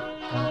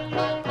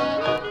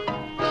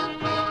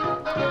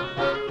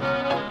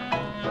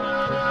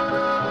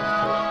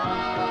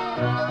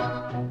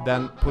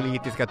 Den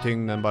politiska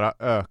tyngden bara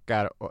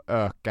ökar och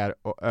ökar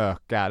och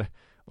ökar.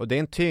 Och det är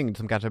en tyngd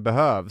som kanske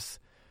behövs.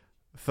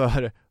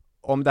 För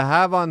om det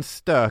här var en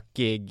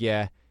stökig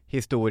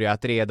historia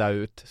att reda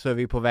ut, så är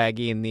vi på väg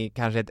in i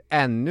kanske ett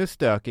ännu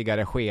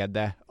stökigare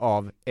skede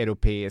av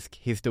europeisk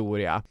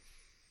historia.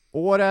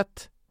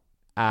 Året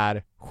är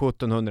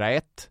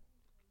 1701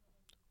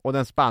 och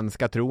den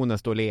spanska tronen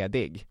står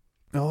ledig.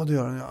 Ja, det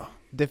gör den, ja.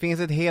 Det finns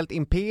ett helt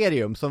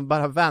imperium som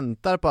bara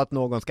väntar på att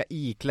någon ska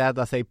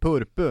ikläda sig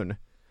purpurn.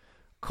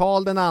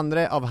 Karl den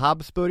andre av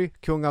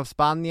Habsburg, kung av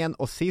Spanien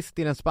och sist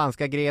i den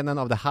spanska grenen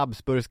av det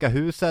Habsburgska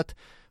huset,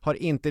 har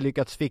inte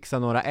lyckats fixa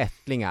några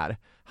ättlingar.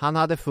 Han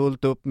hade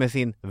fullt upp med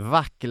sin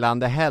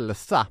vacklande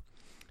hälsa.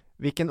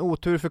 Vilken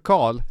otur för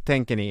Karl,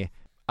 tänker ni,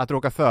 att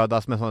råka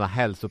födas med sådana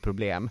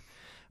hälsoproblem.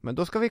 Men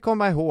då ska vi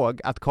komma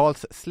ihåg att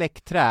Karls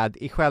släktträd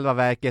i själva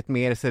verket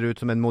mer ser ut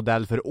som en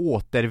modell för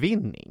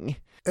återvinning.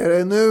 Är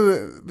det nu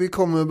vi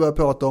kommer att börja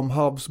prata om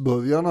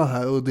Habsburgarna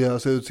här och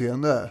deras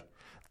utseende?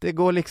 Det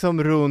går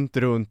liksom runt.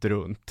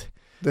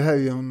 Det här är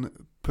ju en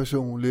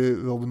personlig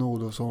Robin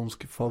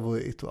Olofssonsk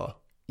favorit, va?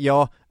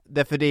 Ja,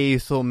 därför det är ju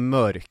så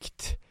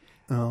mörkt.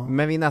 Ja.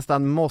 Men vi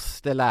nästan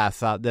måste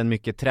läsa den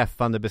mycket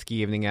träffande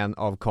beskrivningen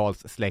av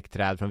Karls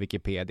släktträd från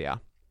Wikipedia.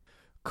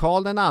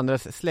 Karl den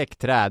andres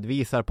släktträd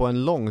visar på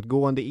en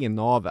långtgående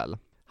inavel.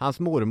 Hans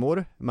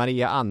mormor,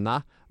 Maria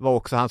Anna, var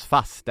också hans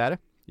faster.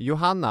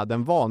 Johanna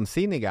den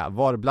vansinniga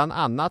var bland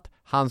annat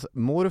hans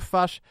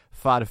morfars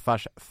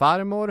farfars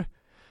farmor,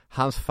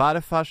 hans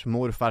farfars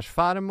morfars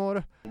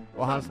farmor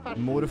och hans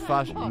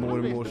morfars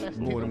mormors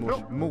mormors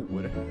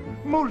mor.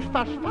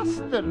 Morfars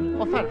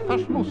faster och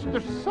farfars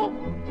mosters son,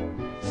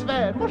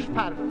 svärmors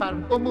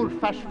farfar och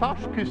morfars fars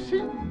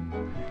kusin,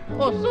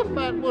 och så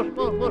farmors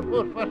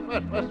morfars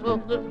farfars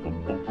moder.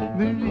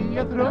 Nu i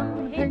ett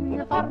rum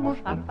hänger farmors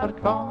farfar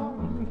kvar,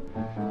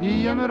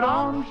 i en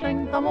ram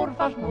skänkt av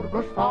morfars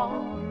morbrors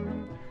far.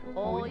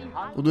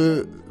 Och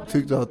du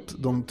tyckte att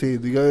de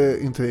tidigare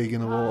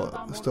intrigerna var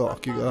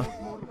stökiga?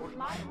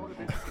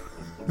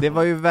 Det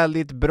var ju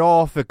väldigt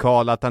bra för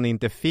Karl att han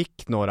inte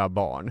fick några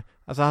barn.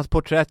 Alltså hans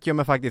porträtt gör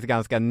mig faktiskt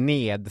ganska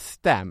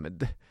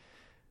nedstämd.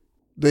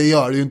 Det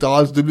gör det ju inte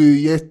alls. Du blir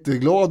ju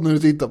jätteglad när du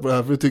tittar på det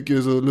här, för du tycker det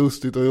är så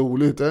lustigt och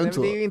roligt. Är det inte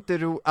så? Det är ju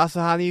inte alltså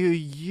han är ju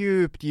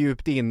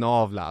djupt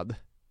inavlad.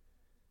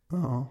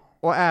 Ja.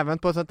 Och även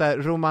på ett sånt där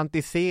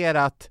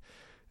romantiserat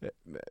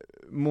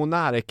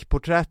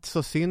monarkporträtt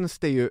så syns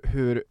det ju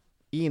hur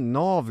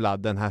inavlad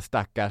den här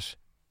stackars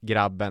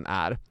grabben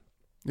är.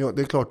 Ja,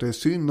 det är klart det är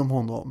synd om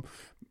honom.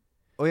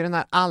 Och i den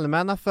här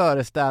allmänna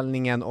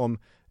föreställningen om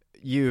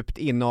djupt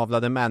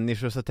inavlade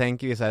människor så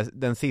tänker vi så här,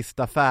 den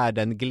sista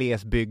färden,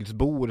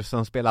 glesbygdsbor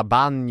som spelar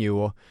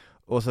banjo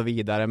och så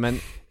vidare. Men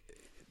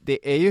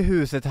det är ju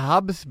huset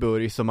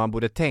Habsburg som man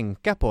borde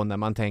tänka på när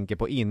man tänker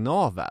på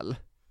inavel.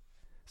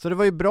 Så det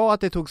var ju bra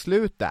att det tog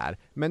slut där.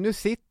 Men nu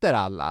sitter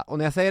alla, och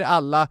när jag säger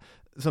alla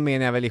så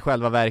menar jag väl i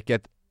själva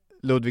verket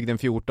Ludvig den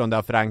 14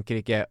 av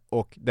Frankrike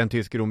och den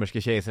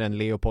tysk-romerske kejsaren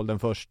Leopold den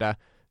första.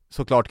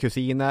 Såklart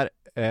kusiner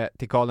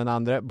till Karl den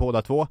andre,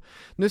 båda två.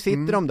 Nu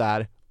sitter de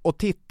där och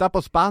tittar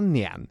på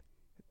Spanien.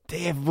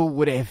 Det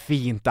vore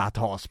fint att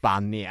ha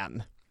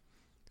Spanien.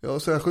 Ja,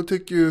 särskilt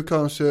tycker ju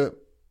kanske,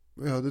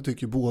 ja det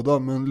tycker båda,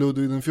 men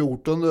Ludvig den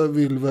 14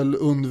 vill väl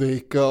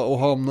undvika att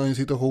hamna i en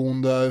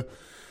situation där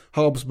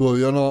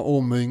Habsburgarna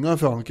omringar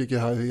Frankrike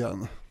här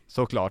igen.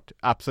 Såklart,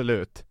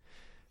 absolut.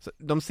 Så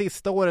de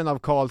sista åren av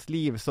Karls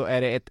liv så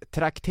är det ett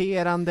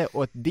trakterande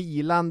och ett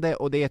dealande,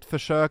 och det är ett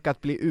försök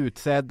att bli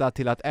utsedda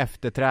till att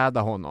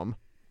efterträda honom.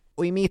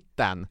 Och i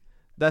mitten,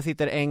 där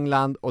sitter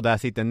England och där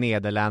sitter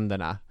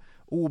Nederländerna.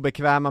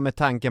 Obekväma med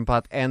tanken på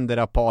att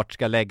endera part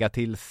ska lägga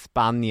till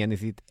Spanien i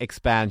sitt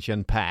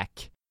expansion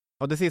pack.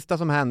 Och det sista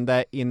som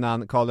hände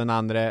innan Karl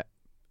II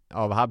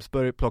av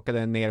Habsburg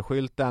plockade ner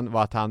skylten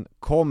var att han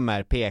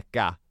kommer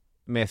peka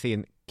med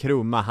sin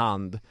krumma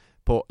hand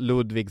på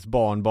Ludvigs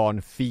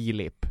barnbarn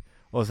Filip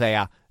och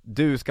säga: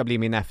 du ska bli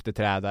min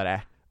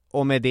efterträdare.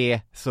 Och med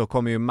det så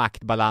kommer ju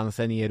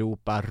maktbalansen i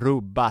Europa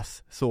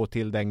rubbas så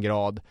till den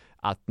grad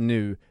att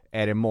nu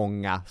är det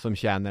många som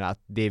känner att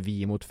det är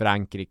vi mot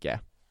Frankrike.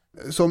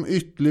 Som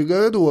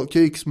ytterligare då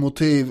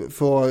krigsmotiv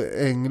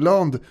för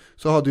England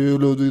så hade ju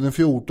Ludvig den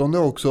 14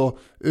 också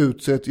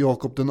utsett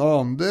Jakob den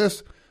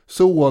Andres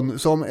son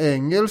som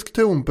engelsk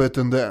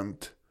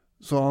tronpretendent.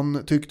 Så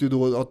han tyckte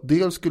då att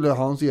dels skulle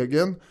hans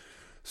egen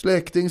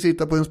släkting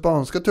sitta på den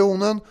spanska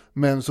tronen,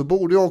 men så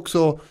borde ju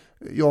också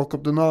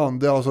Jakob den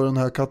andre, alltså den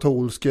här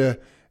katolske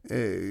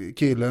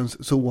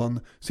killens son,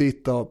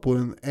 sitta på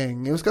den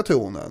engelska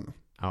tronen.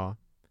 Ja.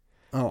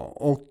 Ja,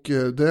 och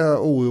det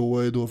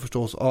oroar ju då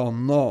förstås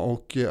Anna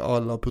och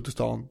alla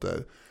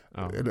protestanter.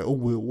 Ja. Eller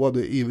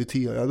oroade,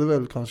 irriterade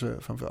väl kanske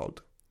framförallt.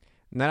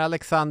 När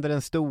Alexander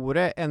den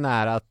store är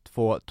nära att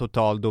få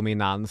total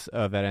dominans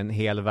över en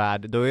hel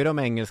värld, då är de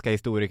engelska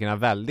historikerna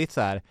väldigt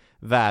så här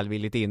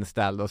välvilligt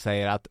inställda och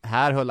säger att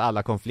här höll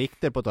alla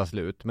konflikter på att ta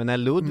slut. Men när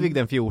Ludvig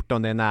den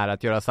 14 är nära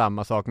att göra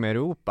samma sak med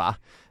Europa,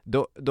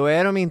 då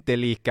är de inte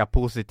lika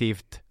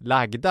positivt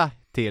lagda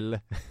till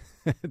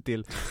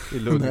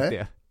Ludvig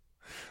det.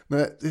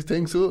 Nej,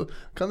 tänk så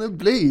kan det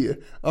bli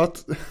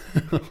att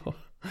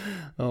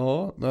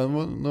ja,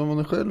 när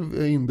man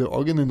själv är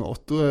indragen i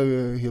något, då är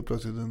det helt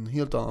plötsligt en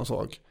helt annan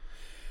sak.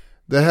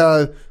 Det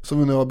här som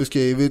vi nu har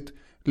beskrivit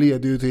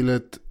leder ju till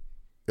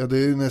det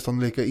är nästan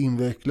lika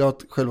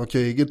invecklat själva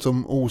kriget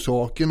som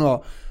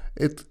orsakerna.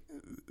 Ett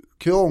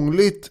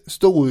krångligt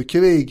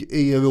storkrig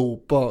i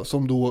Europa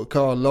som då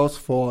kallas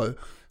för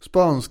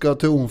spanska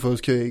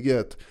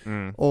tronföljdskriget.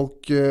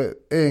 Och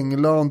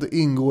England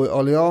ingår i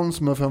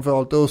allians med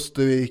framförallt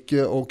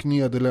Österrike och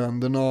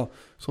Nederländerna,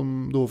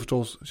 som då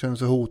förstås känner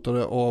sig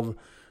hotade av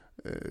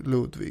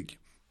Ludvig.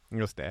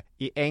 Just det.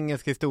 I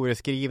engelsk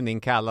historieskrivning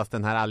kallas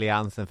den här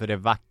alliansen för det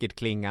vackert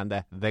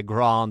klingande The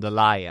Grand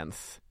Alliance.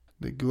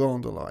 The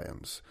Grand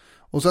Alliance.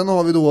 Och sen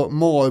har vi då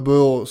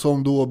Marlborough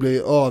som då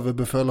blir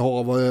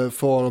överbefälhavare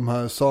för de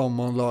här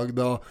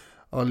sammanlagda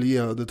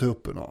allierade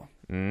trupperna.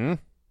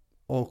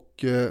 Och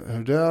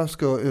hur det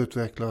ska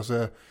utveckla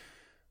sig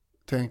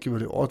tänker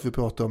väl jag att vi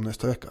pratar om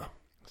nästa vecka.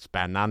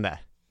 Spännande.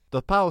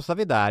 Då pausar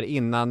vi där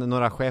innan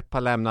några skepp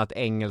har lämnat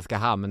engelska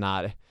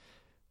hamnar.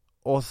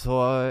 Och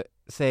så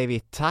säger vi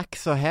tack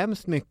så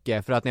hemskt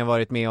mycket för att ni har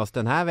varit med oss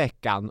den här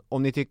veckan.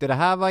 Om ni tyckte det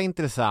här var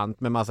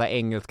intressant med massa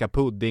engelska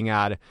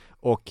puddingar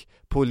och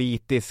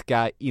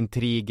politiska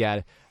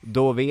intriger,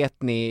 då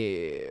vet ni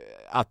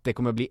att det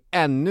kommer bli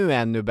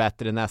ännu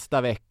bättre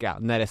nästa vecka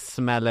när det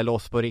smäller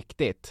loss på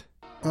riktigt.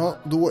 Ja,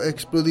 då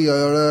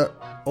exploderar det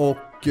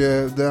och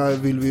där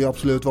vill vi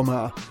absolut vara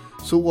med.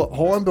 Så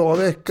ha en bra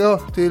vecka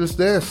tills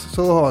dess,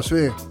 så hörs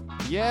vi.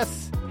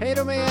 Yes, hej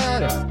då med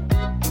er!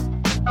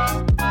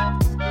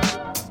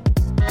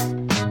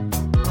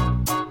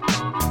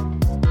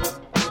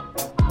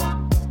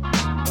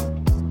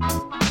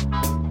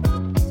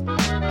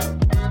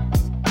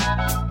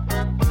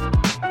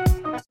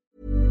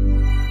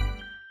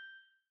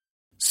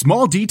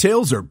 Small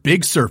details are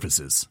big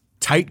surfaces.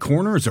 Tight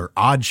corners are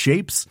odd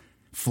shapes.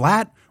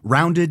 Flat,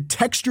 rounded,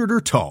 textured,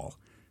 or tall.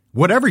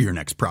 Whatever your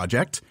next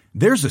project,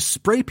 there's a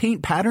spray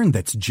paint pattern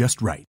that's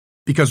just right.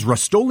 Because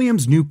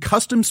Rust-Oleum's new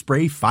Custom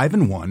Spray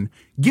 5-in-1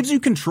 gives you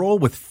control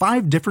with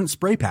 5 different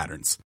spray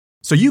patterns.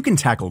 So you can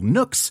tackle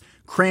nooks,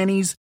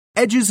 crannies,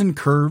 edges, and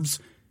curves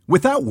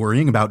without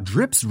worrying about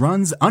drips,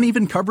 runs,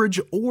 uneven coverage,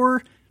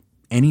 or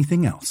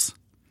anything else.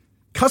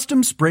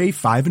 Custom Spray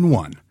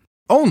 5-in-1.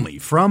 Only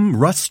from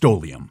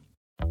Rust-Oleum.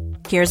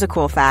 Here's a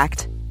cool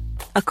fact.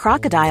 A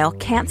crocodile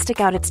can't stick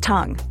out its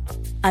tongue.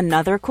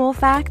 Another cool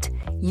fact,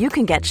 you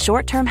can get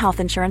short-term health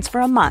insurance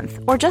for a month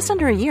or just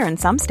under a year in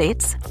some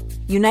states.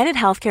 United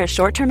Healthcare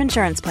short-term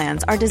insurance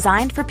plans are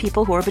designed for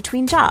people who are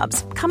between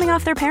jobs, coming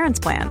off their parents'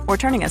 plan, or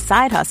turning a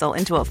side hustle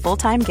into a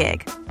full-time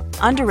gig.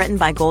 Underwritten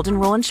by Golden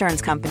Rule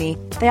Insurance Company,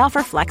 they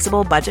offer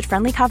flexible,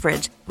 budget-friendly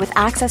coverage with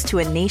access to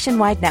a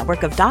nationwide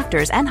network of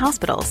doctors and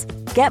hospitals.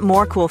 Get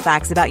more cool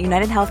facts about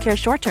United Healthcare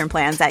short-term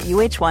plans at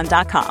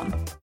uh1.com.